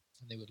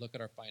 and they would look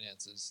at our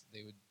finances,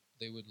 they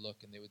would look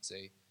and they would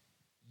say,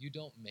 "You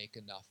don't make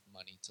enough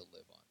money to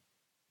live on."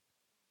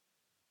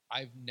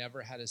 I've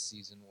never had a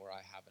season where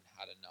I haven't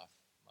had enough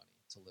money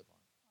to live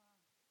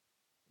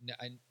on.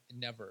 I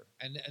never.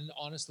 And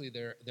honestly,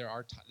 there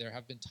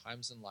have been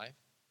times in life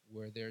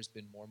where there's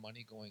been more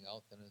money going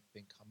out than has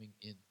been coming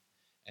in,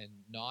 and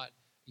not,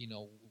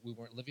 we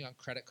weren't living on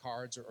credit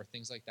cards or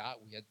things like that.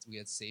 We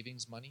had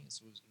savings money,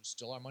 so it was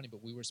still our money,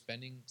 but we were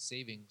spending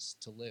savings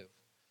to live.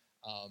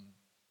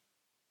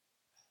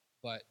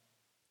 But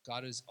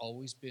God has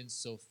always been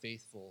so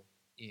faithful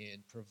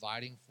in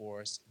providing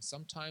for us,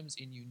 sometimes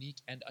in unique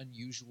and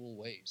unusual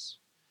ways.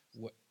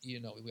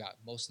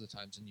 Most of the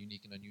times in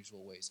unique and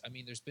unusual ways. I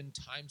mean, there's been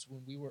times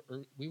when we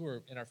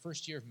were in our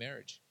first year of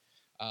marriage,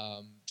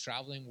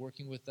 traveling,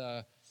 working with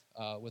a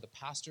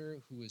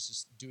pastor who was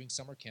just doing youth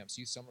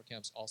summer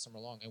camps all summer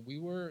long, and we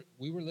were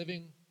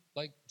living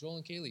like Joel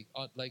and Kaylee,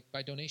 like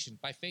by donation,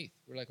 by faith.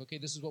 We're like, okay,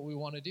 this is what we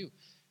want to do,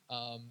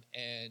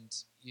 and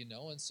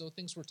so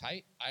things were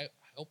tight. I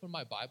opened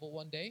my Bible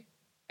one day,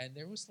 and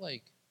there was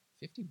like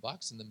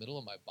 $50 in the middle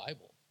of my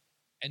Bible.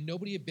 And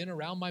nobody had been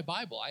around my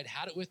Bible. I'd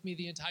had it with me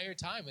the entire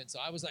time. And so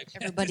I was like,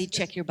 everybody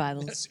check your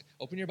Bibles.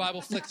 Open your Bible,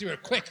 flick through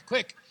it,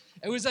 quick.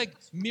 It was like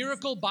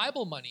miracle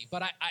Bible money.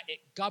 But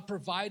God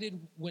provided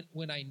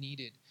when I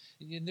needed.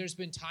 And there's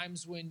been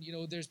times when,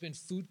 there's been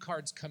food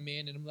cards come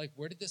in. And I'm like,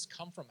 where did this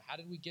come from? How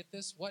did we get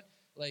this?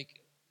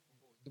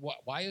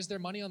 Why is there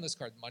money on this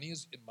card? Money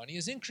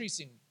is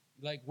increasing.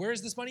 Like, where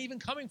is this money even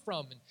coming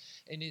from?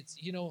 And it's,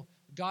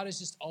 God has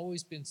just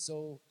always been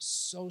so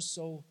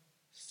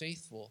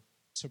faithful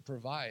to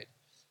provide.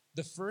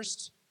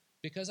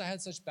 Because I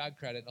had such bad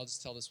credit, and I'll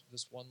just tell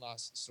this one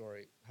last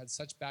story. I had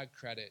such bad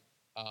credit.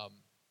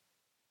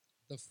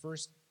 The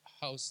first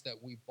house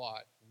that we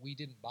bought, we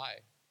didn't buy.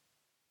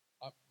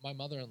 My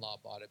mother-in-law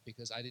bought it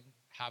because I didn't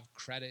have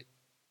credit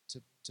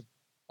to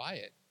buy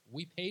it.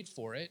 We paid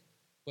for it,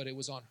 but it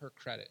was on her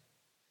credit.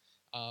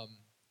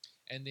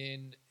 And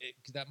then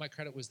my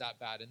credit was that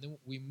bad. And then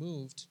we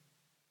moved,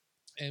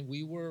 and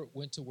we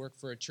went to work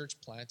for a church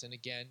plant, and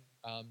again,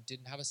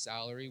 didn't have a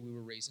salary. We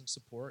were raising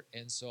support,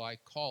 and so I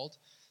called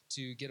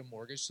to get a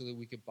mortgage so that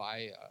we could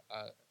buy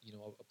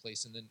a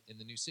place in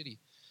the new city.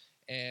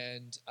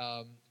 And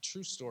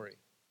true story,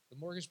 the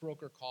mortgage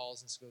broker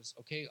calls and goes,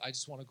 "Okay, I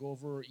just want to go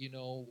over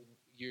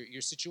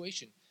your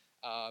situation.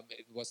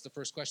 What's the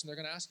first question they're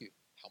going to ask you?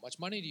 How much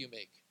money do you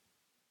make?"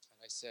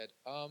 And I said,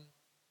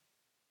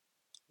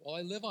 "Well,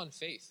 I live on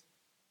faith."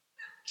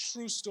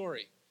 True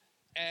story.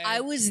 And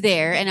I was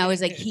there, and I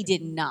was like, he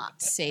did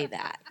not say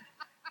that.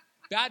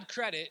 Bad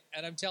credit,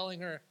 and I'm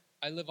telling her,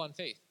 I live on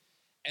faith.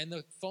 And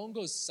the phone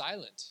goes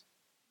silent.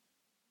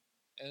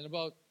 And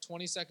about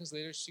 20 seconds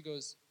later, she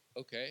goes,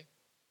 "Okay,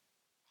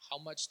 how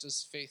much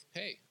does faith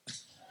pay?"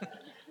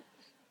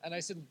 And I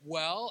said,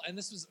 "Well," and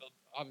this was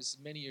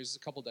obviously many years, a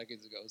couple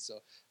decades ago.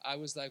 So I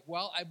was like,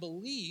 "Well, I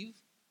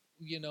believe,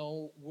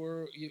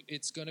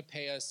 it's going to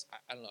pay us,"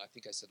 I don't know, I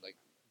think I said like,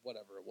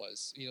 whatever it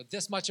was,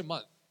 this much a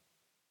month.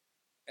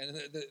 And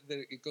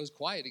it goes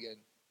quiet again.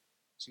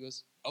 She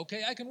goes,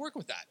 "Okay, I can work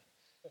with that."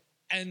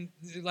 And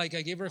I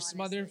gave her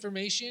some other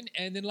information.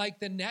 And then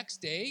the next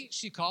day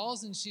she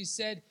calls and she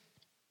said,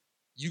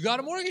 "You got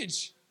a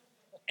mortgage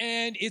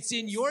and it's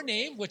in your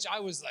name," which I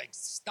was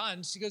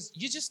stunned. She goes,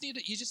 you just need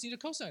a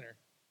cosigner,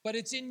 but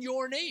it's in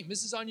your name.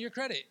 This is on your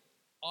credit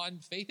on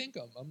Faith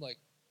Income. I'm like,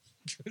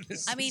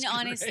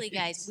 honestly,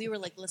 guys, we were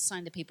like, let's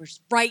sign the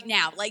papers right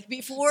now.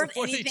 Before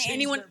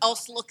anyone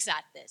else looks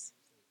at this.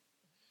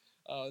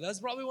 That's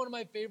probably one of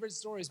my favorite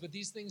stories, but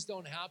these things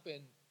don't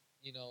happen,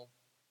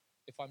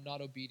 if I'm not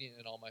obedient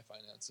in all my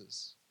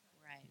finances.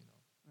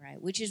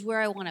 Right, which is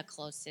where I want to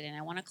close today. And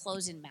I want to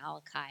close in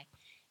Malachi.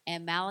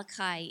 And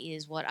Malachi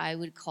is what I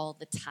would call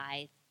the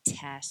tithe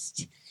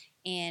test.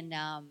 And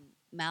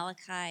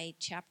Malachi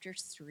chapter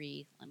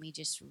 3, let me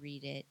just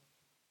read it.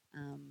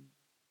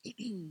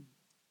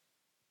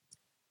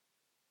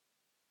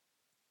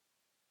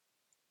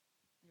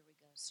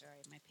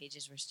 sorry, my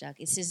pages were stuck.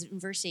 It says in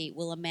verse 8,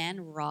 will a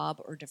man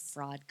rob or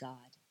defraud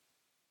God?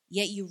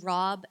 Yet you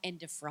rob and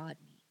defraud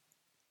me.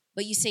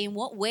 But you say, in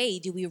what way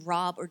do we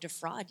rob or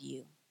defraud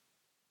you?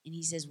 And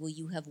he says, well,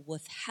 you have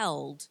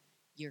withheld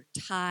your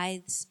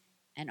tithes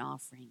and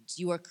offerings.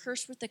 You are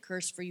cursed with a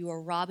curse, for you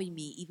are robbing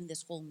me, even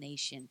this whole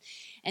nation.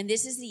 And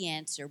this is the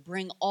answer.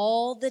 Bring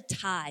all the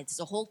tithes,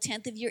 the whole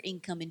tenth of your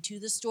income, into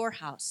the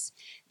storehouse,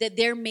 that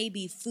there may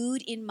be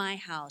food in my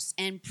house,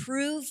 and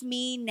prove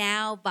me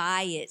now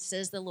by it,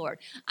 says the Lord.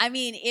 I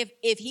mean,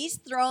 if he's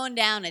throwing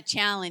down a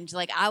challenge,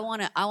 like I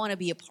wanna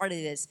be a part of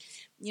this,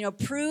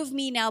 prove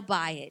me now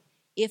by it,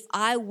 if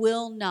I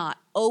will not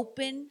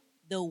open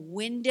the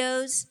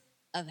windows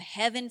of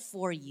heaven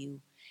for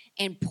you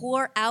and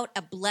pour out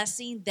a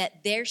blessing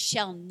that there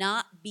shall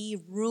not be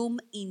room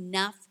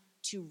enough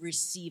to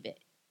receive it.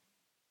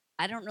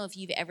 I don't know if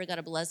you've ever got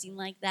a blessing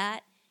like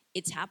that.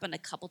 It's happened a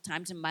couple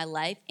times in my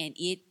life, and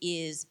it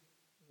is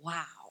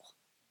wow,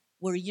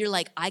 where you're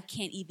like, I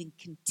can't even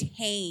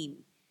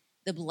contain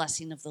the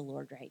blessing of the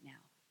Lord right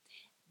now.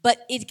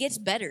 But it gets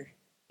better.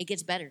 It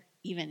gets better,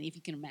 even if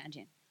you can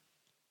imagine.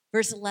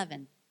 Verse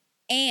 11,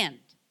 and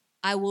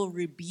I will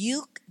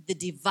rebuke the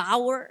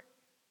devourer,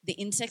 the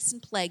insects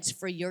and plagues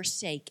for your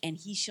sake, and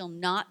he shall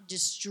not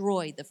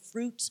destroy the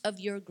fruits of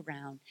your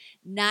ground,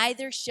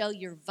 neither shall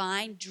your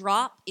vine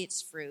drop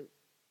its fruit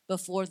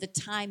before the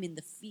time in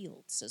the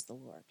field, says the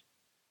Lord.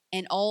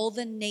 And all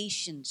the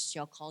nations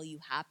shall call you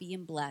happy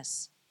and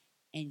blessed,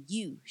 and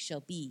you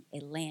shall be a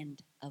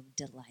land of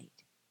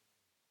delight.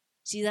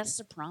 See, that's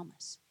the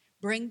promise.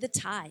 Bring the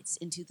tithes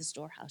into the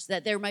storehouse,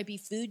 that there might be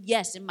food,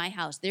 yes, in my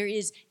house. There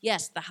is,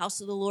 yes, the house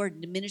of the Lord,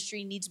 and the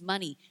ministry needs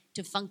money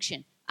to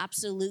function.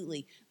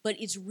 Absolutely. But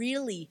it's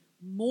really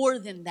more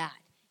than that.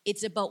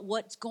 It's about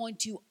what's going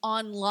to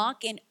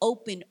unlock and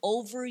open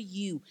over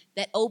you,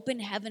 that open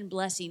heaven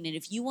blessing. And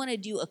if you want to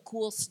do a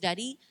cool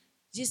study,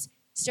 just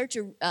start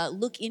to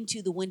look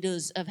into the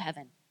windows of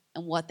heaven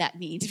and what that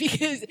means,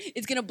 because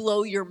it's going to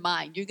blow your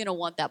mind. You're going to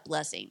want that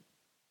blessing.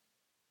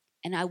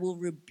 And I will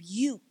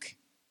rebuke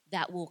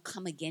that will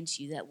come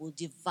against you, that will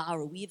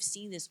devour. We have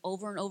seen this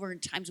over and over in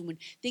times when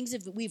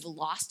we've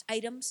lost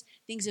items,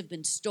 things have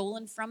been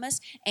stolen from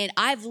us. And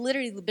I've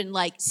literally been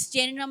like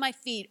standing on my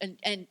feet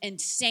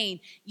and saying,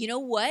 you know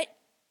what?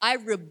 I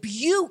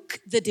rebuke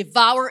the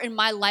devourer in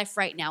my life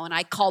right now, and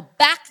I call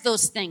back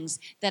those things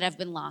that have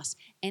been lost.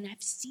 And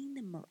I've seen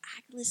them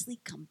miraculously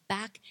come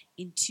back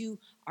into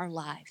our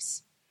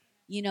lives.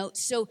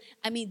 So,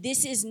 I mean,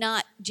 this is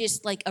not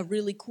just like a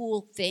really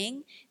cool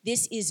thing.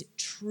 This is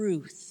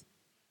truth.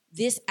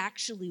 This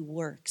actually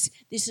works.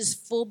 This is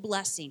full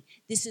blessing.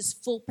 This is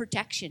full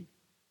protection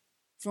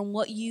from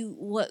what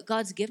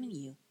God's given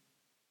you.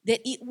 That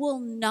it will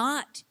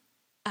not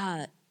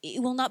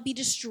be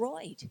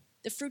destroyed.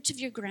 The fruits of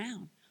your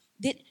ground.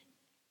 That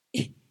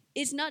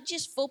it's not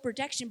just full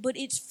protection, but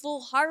it's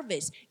full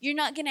harvest. You're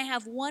not going to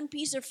have one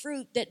piece of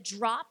fruit that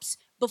drops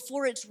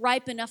before it's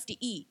ripe enough to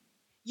eat.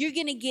 You're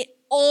going to get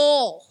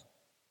all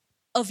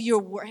of your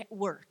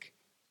work.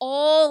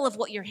 All of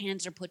what your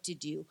hands are put to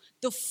do,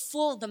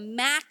 the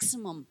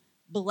maximum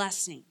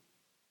blessing.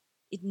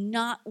 It's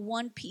not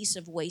one piece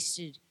of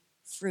wasted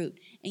fruit.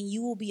 And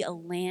you will be a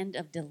land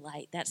of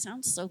delight. That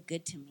sounds so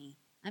good to me.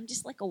 I'm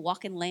just like a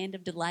walking land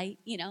of delight,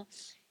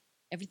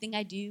 Everything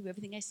I do,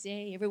 everything I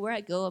say, everywhere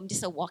I go, I'm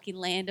just a walking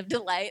land of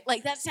delight.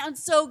 Like, that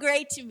sounds so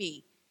great to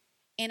me.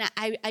 And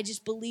I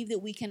just believe that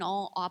we can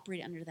all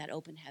operate under that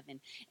open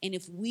heaven. And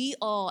if we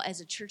all,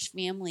 as a church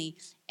family,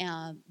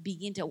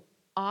 begin to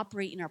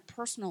operate in our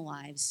personal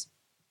lives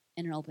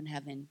in an open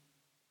heaven,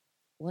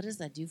 what does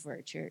that do for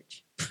our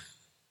church?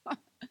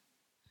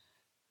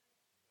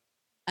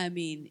 I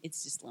mean,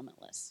 it's just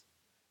limitless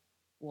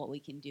what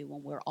we can do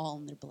when we're all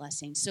in their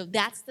blessing. So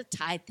that's the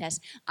tithe test.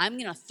 I'm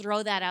going to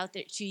throw that out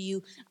there to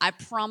you. I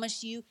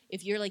promise you,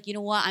 if you're like, you know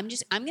what, I'm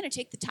going to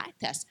take the tithe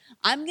test.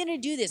 I'm going to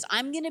do this.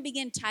 I'm going to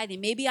begin tithing.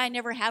 Maybe I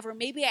never have, or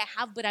maybe I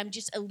have, but I'm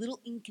just a little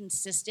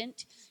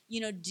inconsistent,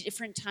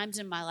 different times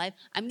in my life.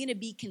 I'm going to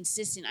be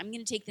consistent. I'm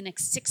going to take the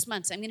next 6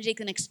 months. I'm going to take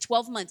the next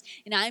 12 months,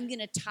 and I'm going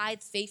to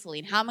tithe faithfully.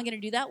 And how am I going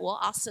to do that? Well,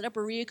 I'll set up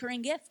a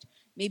reoccurring gift.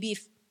 Maybe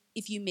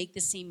if you make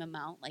the same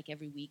amount, like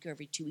every week or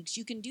every 2 weeks,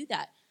 you can do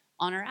that.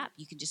 On our app,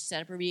 you can just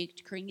set up a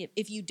recurring gift.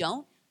 If you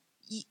don't,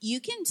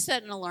 you can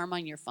set an alarm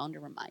on your phone to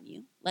remind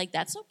you. Like,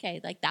 that's okay.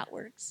 Like, that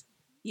works,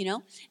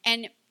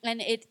 And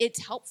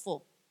it's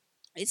helpful.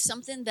 It's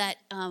something that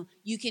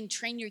you can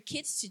train your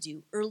kids to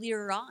do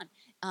earlier on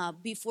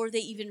before they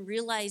even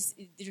realize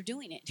they're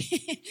doing it.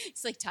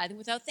 It's like tithing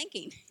without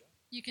thinking.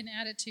 You can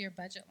add it to your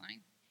budget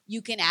line.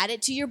 You can add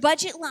it to your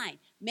budget line.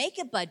 Make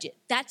a budget.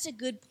 That's a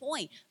good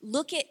point.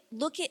 Look at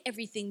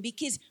everything,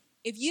 because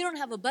if you don't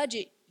have a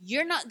budget,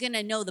 you're not going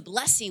to know the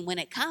blessing when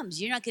it comes.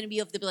 You're not going to be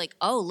able to be like,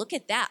 oh, look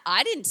at that.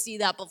 I didn't see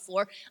that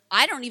before.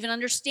 I don't even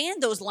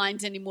understand those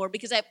lines anymore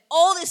because I have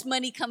all this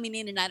money coming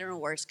in and I don't know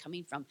where it's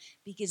coming from,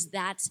 because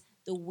that's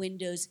the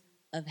windows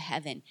of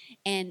heaven.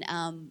 And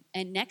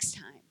next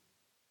time,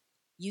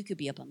 you could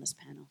be up on this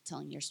panel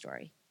telling your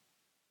story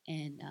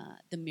and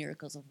the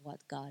miracles of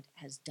what God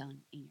has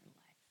done in your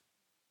life.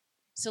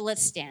 So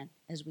let's stand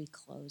as we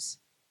close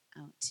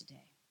out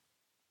today.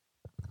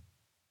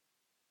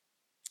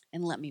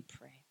 And let me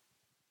pray.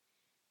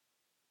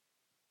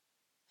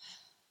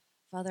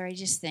 Father, I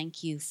just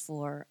thank you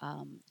for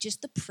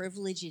just the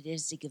privilege it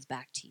is to give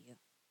back to you.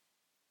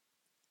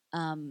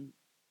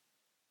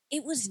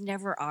 It was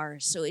never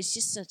ours, so it's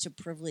just such a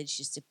privilege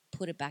just to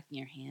put it back in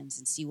your hands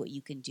and see what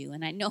you can do.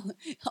 And I know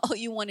all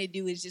you want to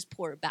do is just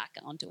pour it back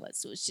onto us.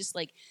 So it's just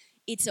like,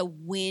 it's a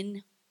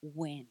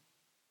win-win.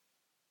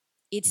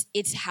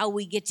 It's how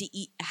we get to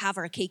have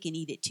our cake and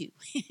eat it too.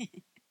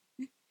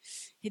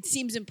 It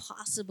seems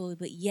impossible,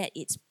 but yet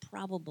it's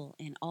probable,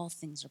 and all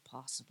things are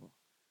possible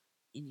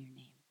in your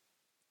name.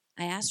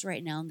 I ask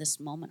right now in this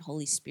moment,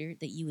 Holy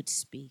Spirit, that you would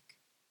speak.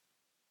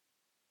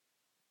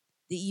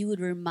 That you would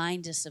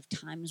remind us of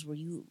times where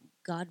you,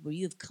 God, where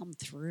you have come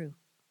through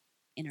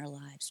in our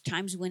lives.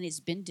 Times when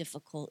it's been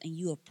difficult and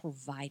you have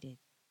provided.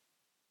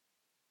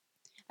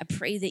 I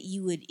pray that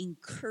you would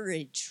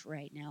encourage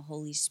right now,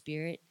 Holy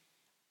Spirit,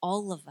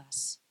 all of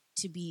us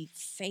to be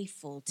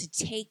faithful, to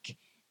take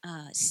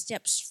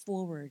steps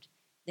forward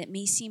that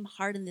may seem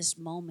hard in this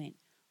moment,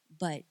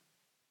 but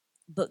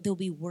they'll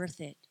be worth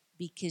it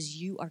because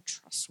you are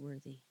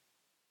trustworthy.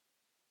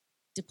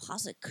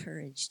 Deposit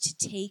courage to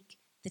take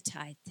the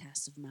tithe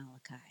test of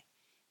Malachi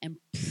and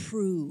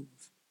prove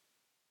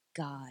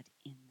God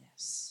in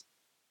this.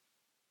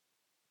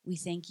 We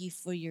thank you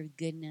for your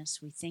goodness.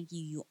 We thank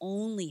you. You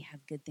only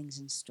have good things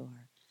in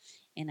store.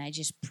 And I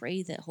just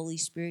pray that, Holy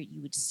Spirit,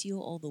 you would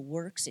seal all the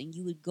works and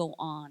you would go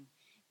on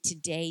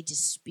today to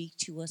speak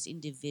to us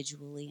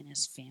individually and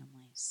as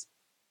families.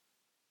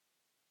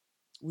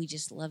 We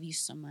just love you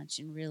so much,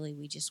 and really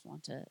we just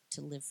want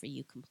to live for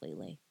you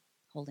completely,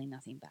 holding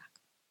nothing back.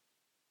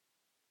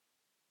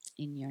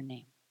 In your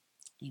name,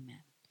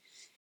 amen.